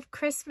 Days of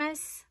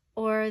Christmas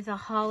or the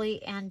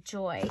Holly and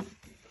Joy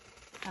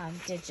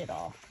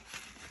digital.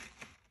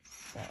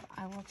 So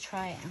I will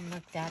try and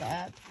look that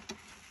up.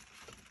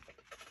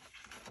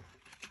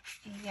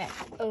 You get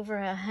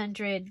over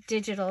 100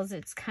 digitals.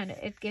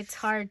 It gets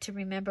hard to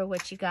remember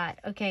what you got.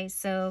 Okay,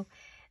 so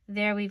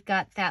there we've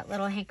got that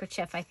little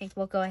handkerchief. I think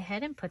we'll go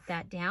ahead and put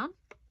that down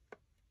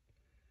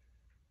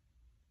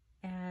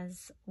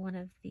as one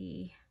of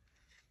the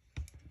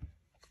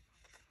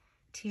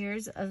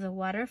tiers of the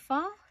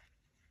waterfall.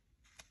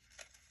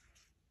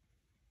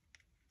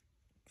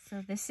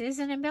 So this is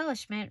an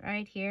embellishment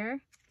right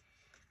here.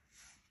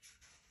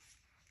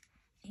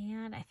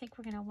 And I think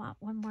we're going to want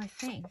one more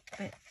thing,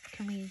 but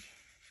can we...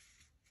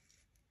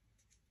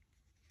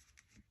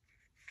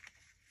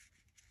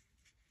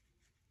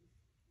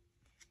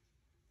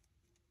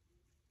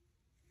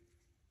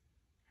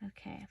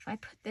 Okay, if I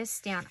put this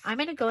down, I'm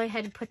going to go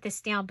ahead and put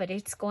this down, but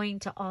it's going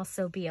to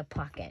also be a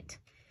pocket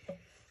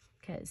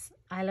because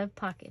I love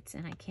pockets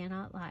and I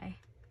cannot lie.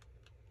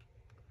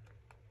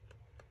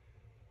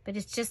 But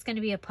it's just going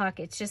to be a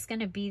pocket. It's just going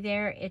to be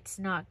there. It's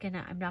not going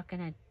to, I'm not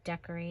going to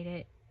decorate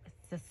it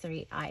with the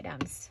 3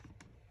 items.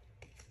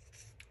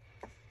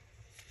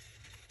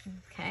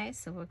 Okay,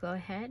 so we'll go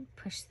ahead,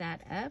 push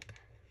that up,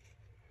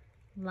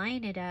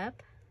 line it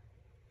up.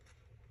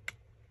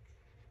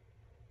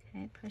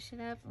 Okay, push it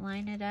up,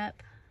 line it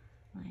up,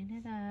 line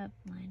it up,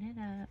 line it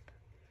up,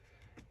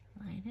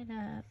 line it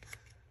up.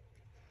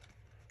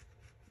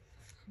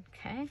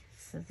 Okay,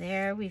 so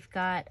there we've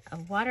got a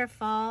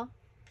waterfall,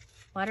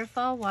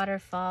 waterfall,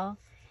 waterfall,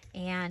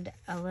 and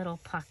a little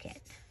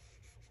pocket.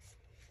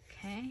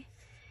 Okay,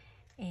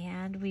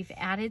 and we've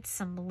added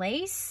some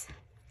lace.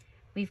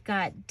 We've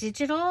got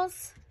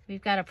digitals.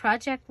 We've got a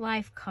Project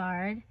Life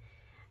card,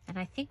 and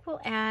I think we'll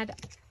add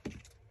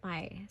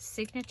my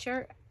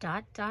signature ...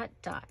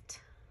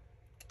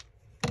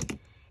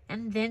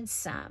 and then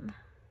some.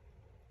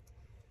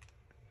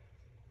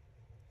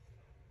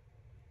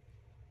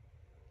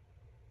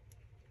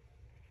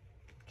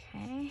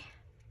 Okay,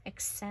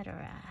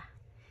 etc.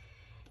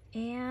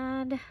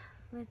 And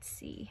let's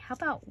see, how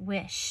about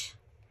wish?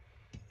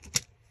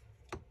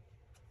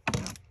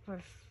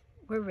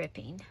 We're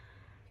ripping,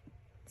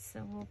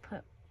 so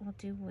we'll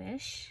do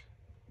wish.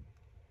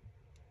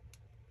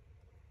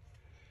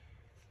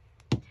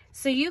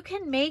 So you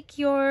can make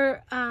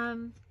your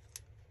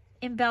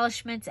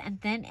embellishments and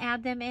then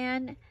add them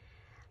in.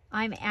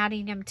 I'm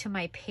adding them to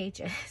my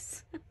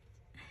pages.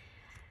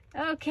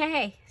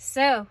 Okay,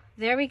 so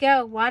there we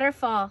go.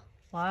 Waterfall.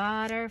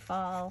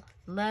 Waterfall.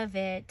 Love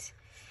it.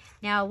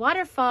 Now,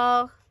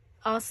 waterfall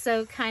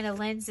also kind of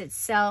lends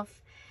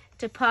itself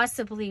to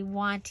possibly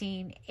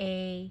wanting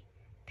a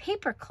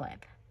paper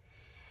clip.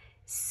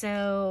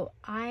 So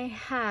I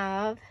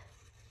have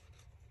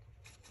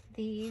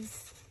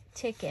these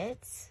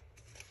tickets.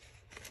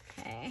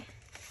 Okay.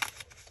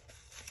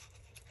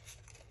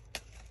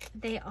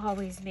 They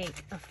always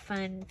make a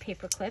fun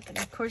paper clip. And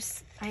of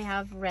course I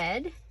have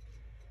red.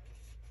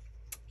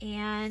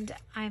 And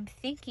I'm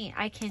thinking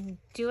I can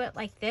do it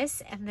like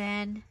this and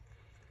then,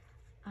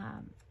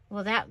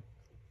 well, that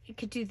you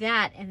could do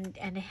that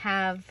and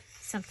have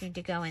something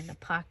to go in the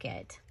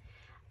pocket.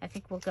 I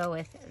think we'll go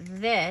with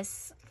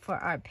this for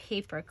our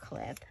paper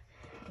clip.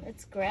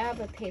 Let's grab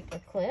a paper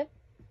clip.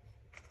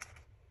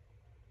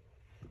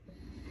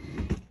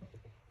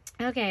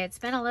 Okay, it's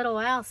been a little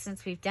while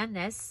since we've done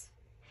this.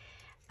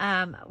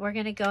 We're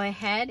going to go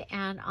ahead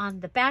and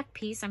on the back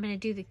piece, I'm going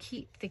to do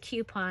the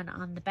coupon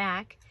on the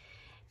back.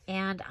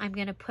 And I'm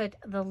going to put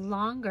the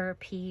longer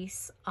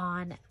piece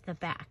on the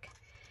back.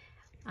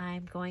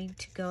 I'm going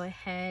to go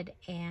ahead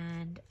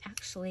and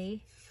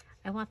actually,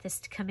 I want this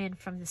to come in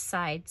from the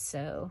side.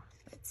 So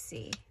let's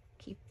see,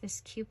 keep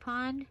this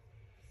coupon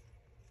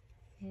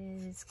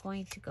is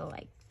going to go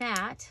like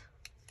that.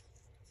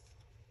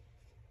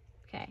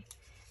 Okay,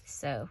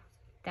 so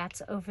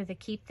that's over the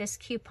keep this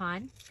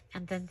coupon.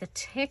 And then the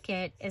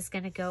ticket is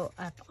going to go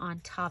up on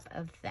top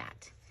of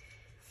that.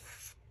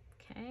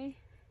 Okay.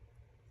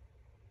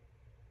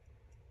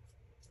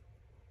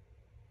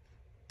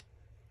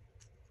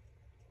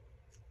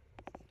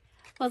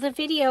 Well, the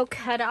video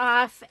cut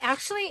off.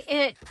 Actually,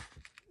 it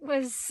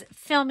was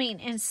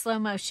filming in slow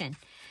motion.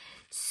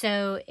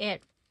 So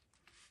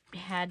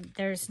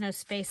there's no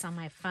space on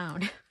my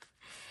phone.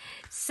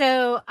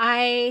 So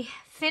I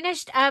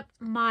finished up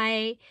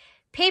my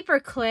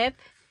paper clip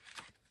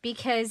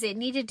because it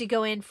needed to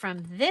go in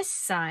from this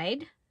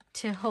side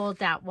to hold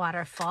that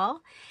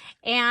waterfall.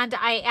 And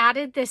I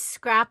added this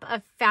scrap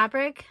of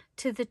fabric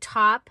to the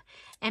top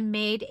and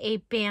made a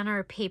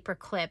banner paper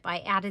clip. I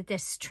added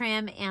this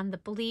trim and the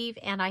believe,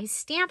 and I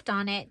stamped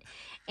on it,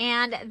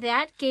 and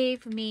that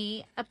gave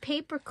me a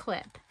paper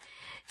clip.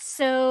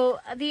 So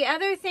the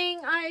other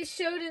thing I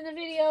showed in the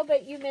video,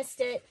 but you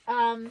missed it,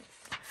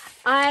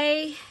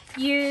 I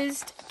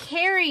used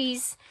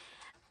Carrie's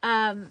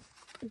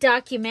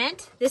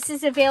document. This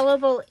is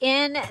available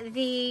in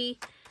the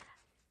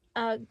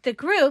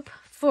group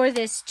for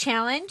this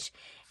challenge,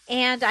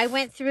 and I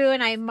went through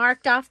and I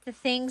marked off the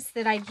things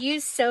that I've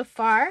used so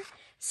far.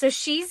 So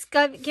she's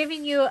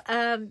giving you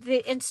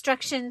the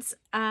instructions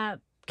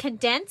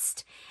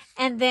condensed,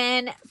 and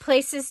then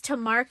places to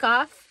mark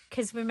off,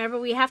 because remember,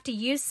 we have to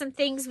use some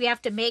things, we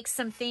have to make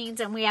some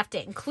things, and we have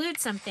to include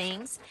some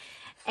things.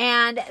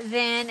 And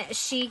then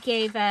she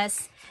gave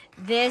us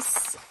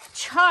this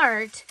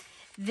chart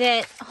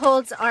that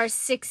holds our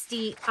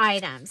 60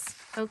 items.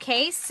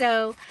 Okay,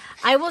 so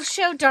I will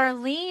show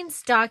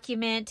Darlene's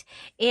document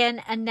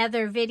in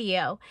another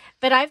video,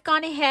 but I've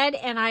gone ahead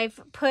and I've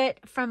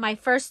put from my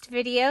first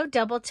video,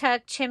 double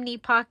tuck, chimney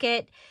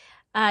pocket,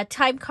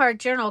 time card,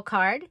 journal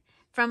card.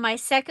 From my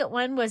second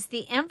one was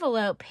the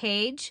envelope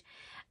page,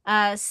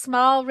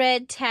 small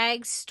red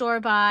tag,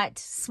 store-bought,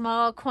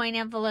 small coin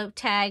envelope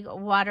tag,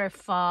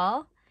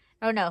 waterfall.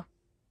 Oh no,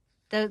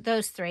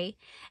 those three.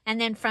 And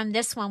then from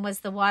this one was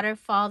the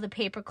waterfall, the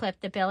paper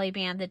clip, the belly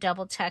band, the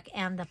double tuck,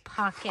 and the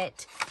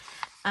pocket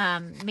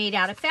made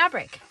out of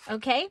fabric.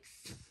 Okay,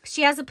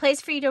 she has a place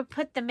for you to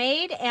put the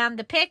made and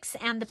the pics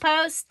and the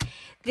post.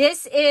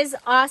 This is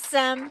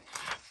awesome.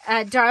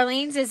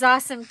 Darlene's is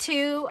awesome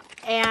too,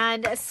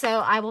 and so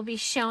I will be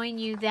showing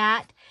you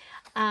that.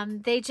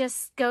 They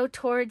just go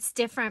towards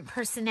different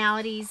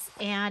personalities,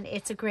 and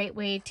it's a great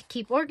way to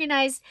keep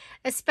organized,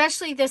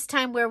 especially this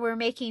time where we're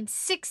making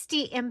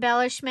 60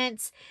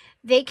 embellishments.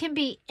 They can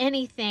be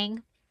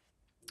anything.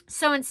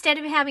 So instead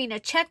of having a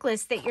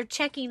checklist that you're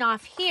checking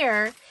off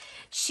here,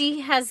 she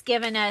has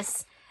given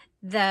us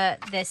the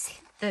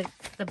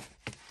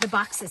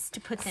boxes to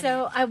put them in.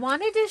 So I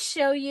wanted to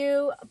show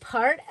you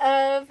part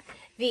of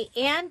the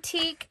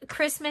Antique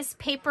Christmas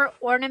Paper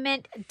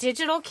Ornament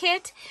Digital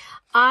Kit.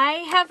 I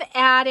have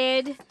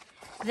added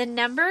the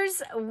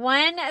numbers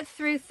 1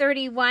 through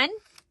 31,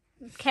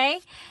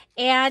 okay?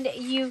 And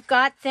you've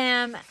got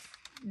them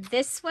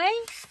this way,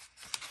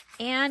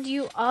 and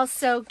you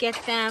also get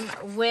them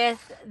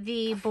with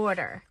the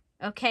border,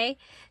 okay?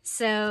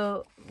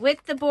 So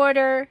with the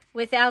border,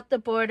 without the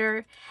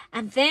border,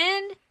 and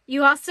then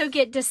you also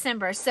get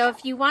December. So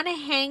if you want to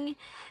hang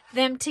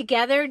them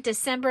together,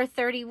 December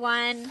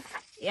 31,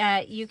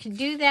 you can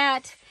do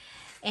that.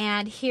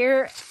 And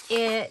here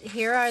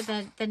are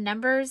the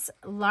numbers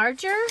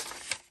larger,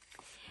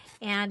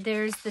 and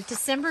there's the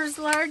December's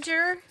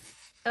larger.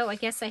 Oh, I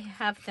guess I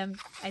have them,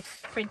 I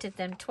printed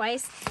them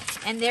twice.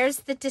 And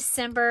there's the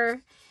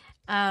December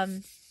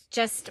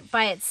just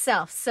by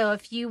itself. So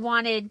if you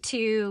wanted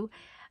to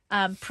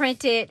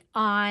print it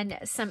on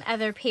some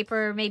other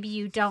paper, maybe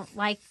you don't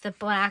like the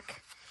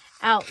black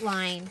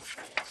outline.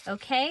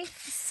 Okay,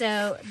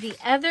 so the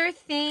other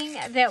thing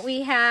that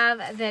we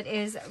have that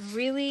is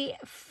really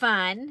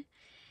fun,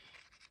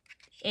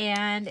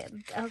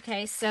 and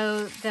okay,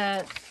 so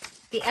the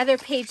other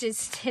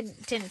pages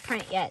didn't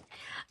print yet,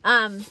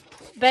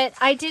 but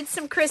I did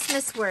some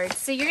Christmas words.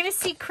 So you're going to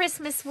see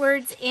Christmas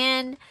words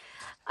in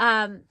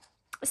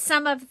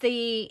some of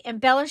the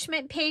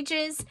embellishment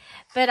pages,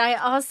 but I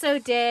also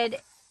did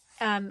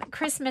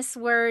Christmas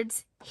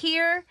words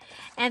here,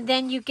 and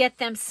then you get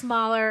them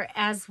smaller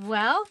as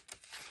well.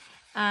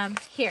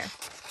 Here,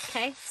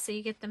 okay, so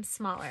you get them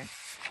smaller,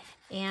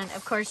 and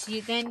of course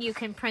you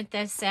can print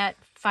this at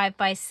 5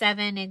 by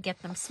 7 and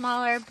get them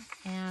smaller,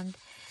 and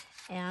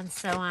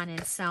so on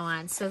and so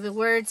on. So the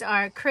words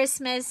are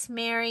Christmas,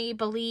 Merry,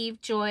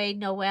 Believe, Joy,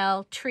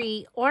 Noel,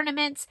 Tree,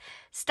 Ornaments,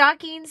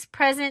 Stockings,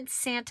 Presents,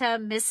 Santa,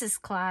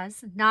 Mrs.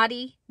 Claus,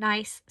 Naughty,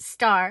 Nice,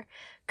 Star,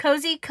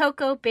 Cozy,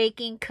 Cocoa,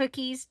 Baking,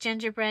 Cookies,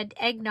 Gingerbread,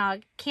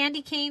 Eggnog,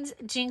 Candy Canes,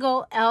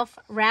 Jingle, Elf,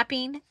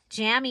 Wrapping,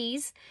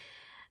 Jammies,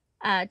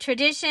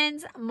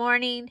 Traditions,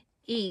 Morning,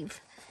 Eve.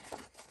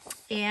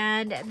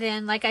 And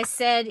then, like I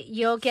said,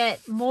 you'll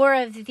get more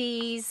of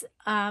these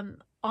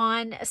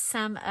on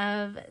some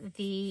of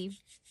the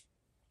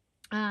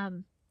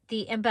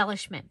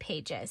embellishment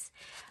pages.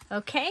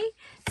 Okay,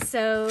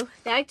 so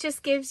that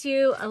just gives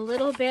you a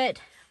little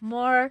bit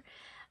more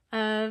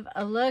of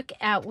a look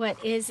at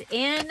what is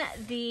in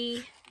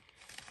the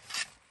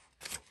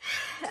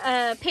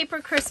paper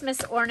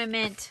Christmas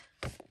ornament.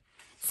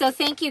 So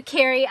thank you,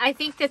 Carrie. I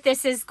think that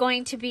this is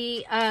going to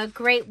be a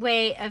great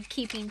way of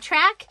keeping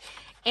track.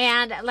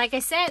 And like I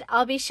said,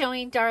 I'll be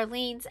showing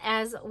Darlene's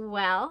as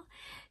well.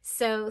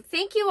 So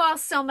thank you all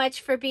so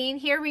much for being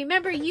here.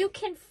 Remember, you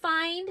can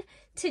find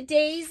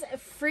today's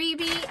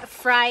freebie,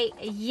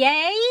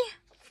 FriYAY,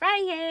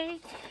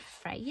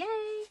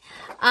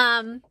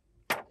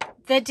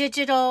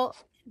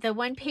 the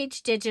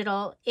one-page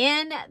digital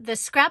in the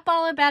Scrap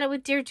All About It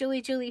with Dear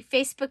Julie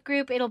Facebook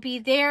group. It'll be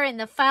there in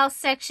the file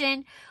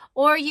section,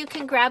 or you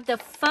can grab the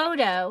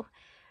photo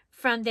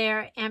from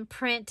there and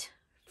print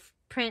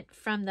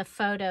from the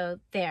photo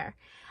there.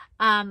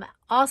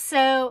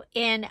 Also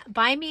in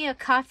Buy Me a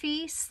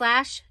Coffee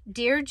 /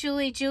 Dear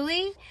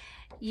Julie,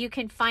 you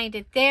can find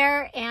it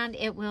there and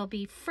it will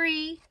be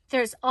free.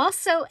 There's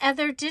also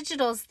other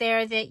digitals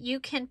there that you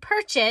can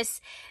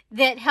purchase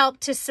that help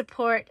to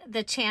support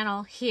the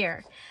channel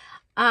here.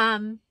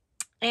 And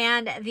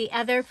the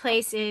other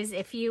place is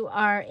if you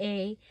are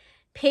a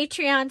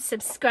Patreon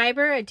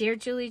subscriber, a Dear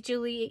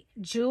Julie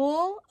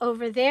Jewel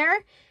over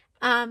there,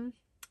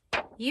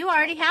 you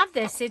already have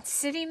this. It's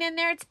sitting in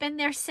there. It's been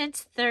there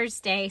since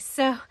Thursday.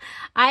 So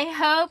I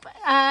hope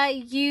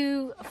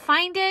you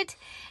find it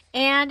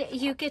and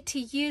you get to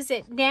use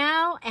it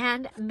now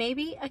and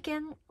maybe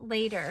again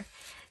later.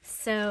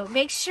 So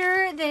make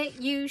sure that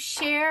you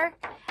share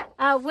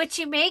what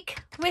you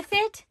make with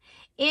it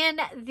in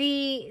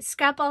the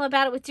Scrap All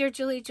About It with Dear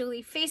Julie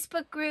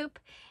Facebook group,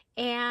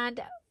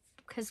 and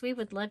because we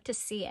would love to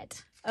see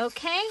it.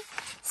 Okay,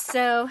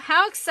 so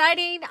how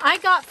exciting. I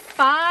got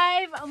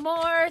 5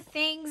 more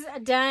things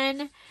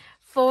done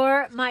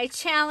for my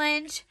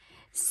challenge.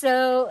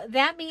 So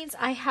that means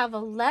I have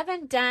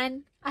 11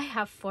 done. I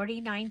have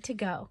 49 to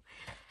go.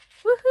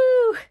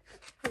 Woohoo!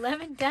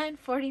 11 done,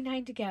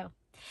 49 to go.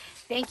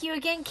 Thank you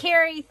again,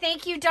 Carrie.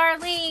 Thank you,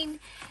 Darlene.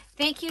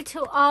 Thank you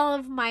to all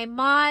of my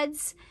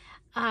mods.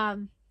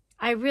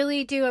 I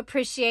really do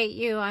appreciate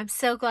you. I'm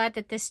so glad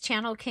that this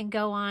channel can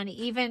go on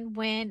even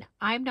when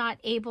I'm not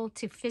able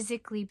to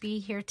physically be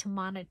here to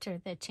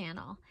monitor the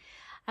channel.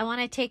 I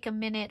want to take a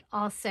minute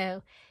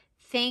also.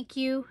 Thank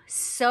you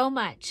so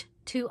much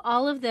to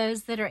all of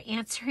those that are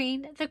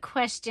answering the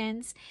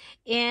questions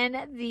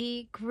in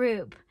the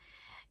group.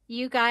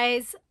 You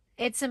guys,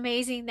 it's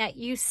amazing that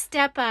you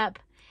step up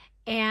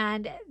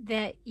and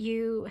that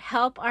you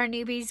help our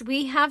newbies.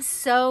 We have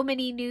so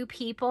many new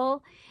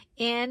people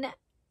in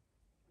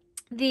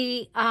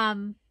the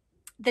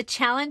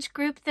challenge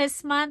group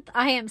this month.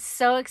 I am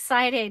so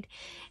excited.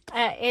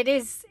 It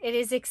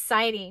is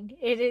exciting.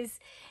 It is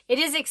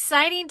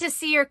exciting to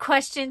see your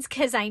questions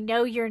because I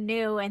know you're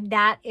new, and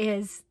that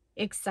is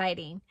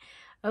exciting.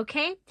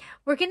 Okay,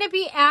 we're going to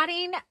be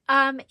adding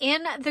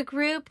in the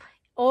group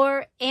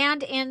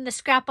and in the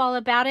Scrap All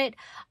About It,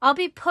 I'll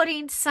be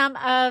putting some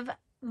of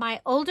my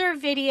older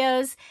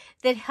videos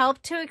that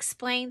help to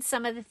explain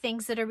some of the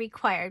things that are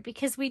required,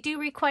 because we do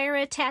require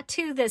a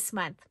tattoo this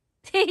month.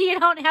 You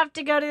don't have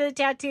to go to the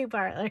tattoo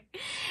parlor.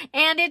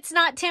 And it's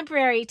not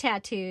temporary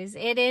tattoos.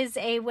 It is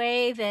a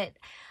way that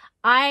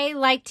I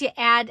like to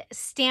add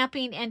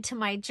stamping into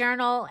my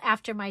journal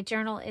after my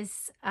journal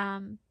is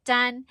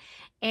done.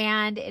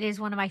 And it is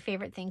one of my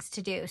favorite things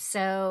to do.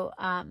 So,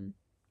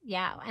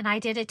 yeah. And I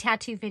did a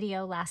tattoo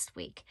video last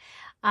week.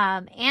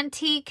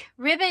 Antique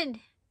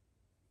ribbon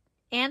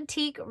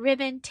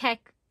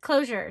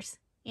closures.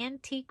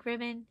 Antique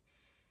ribbon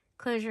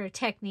closure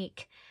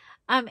technique.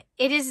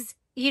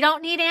 You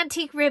don't need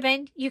antique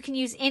ribbon. You can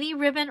use any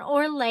ribbon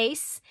or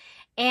lace.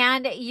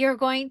 And you're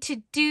going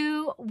to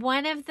do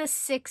one of the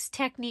 6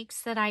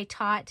 techniques that I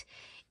taught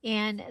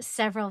in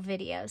several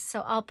videos. So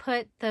I'll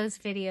put those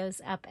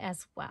videos up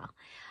as well.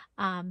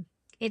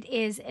 It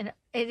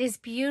is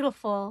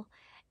beautiful.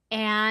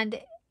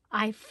 And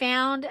I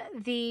found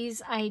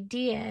these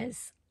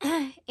ideas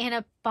in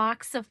a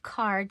box of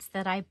cards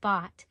that I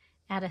bought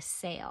at a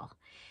sale.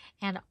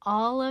 And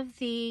all of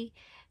the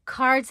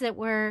cards that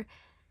were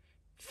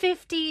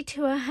 50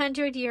 to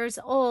 100 years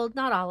old,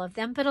 not all of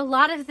them, but a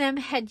lot of them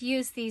had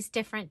used these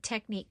different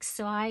techniques.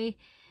 So I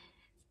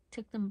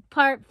took them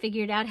apart,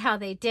 figured out how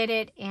they did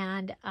it,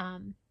 and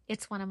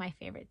it's one of my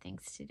favorite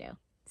things to do.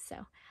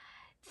 So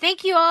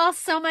thank you all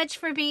so much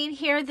for being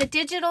here. The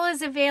digital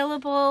is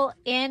available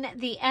in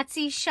the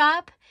Etsy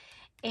shop,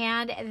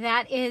 and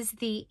that is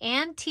the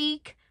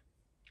Antique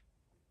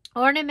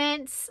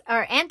Ornaments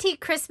or Antique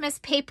Christmas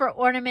Paper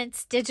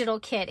Ornaments Digital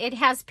Kit. It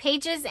has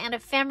pages and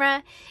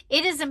ephemera.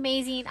 It is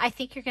amazing. I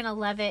think you're going to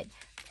love it.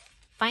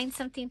 Find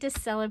something to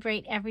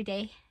celebrate every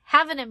day.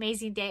 Have an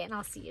amazing day, and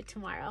I'll see you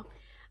tomorrow.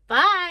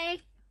 Bye.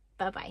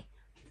 Bye-bye.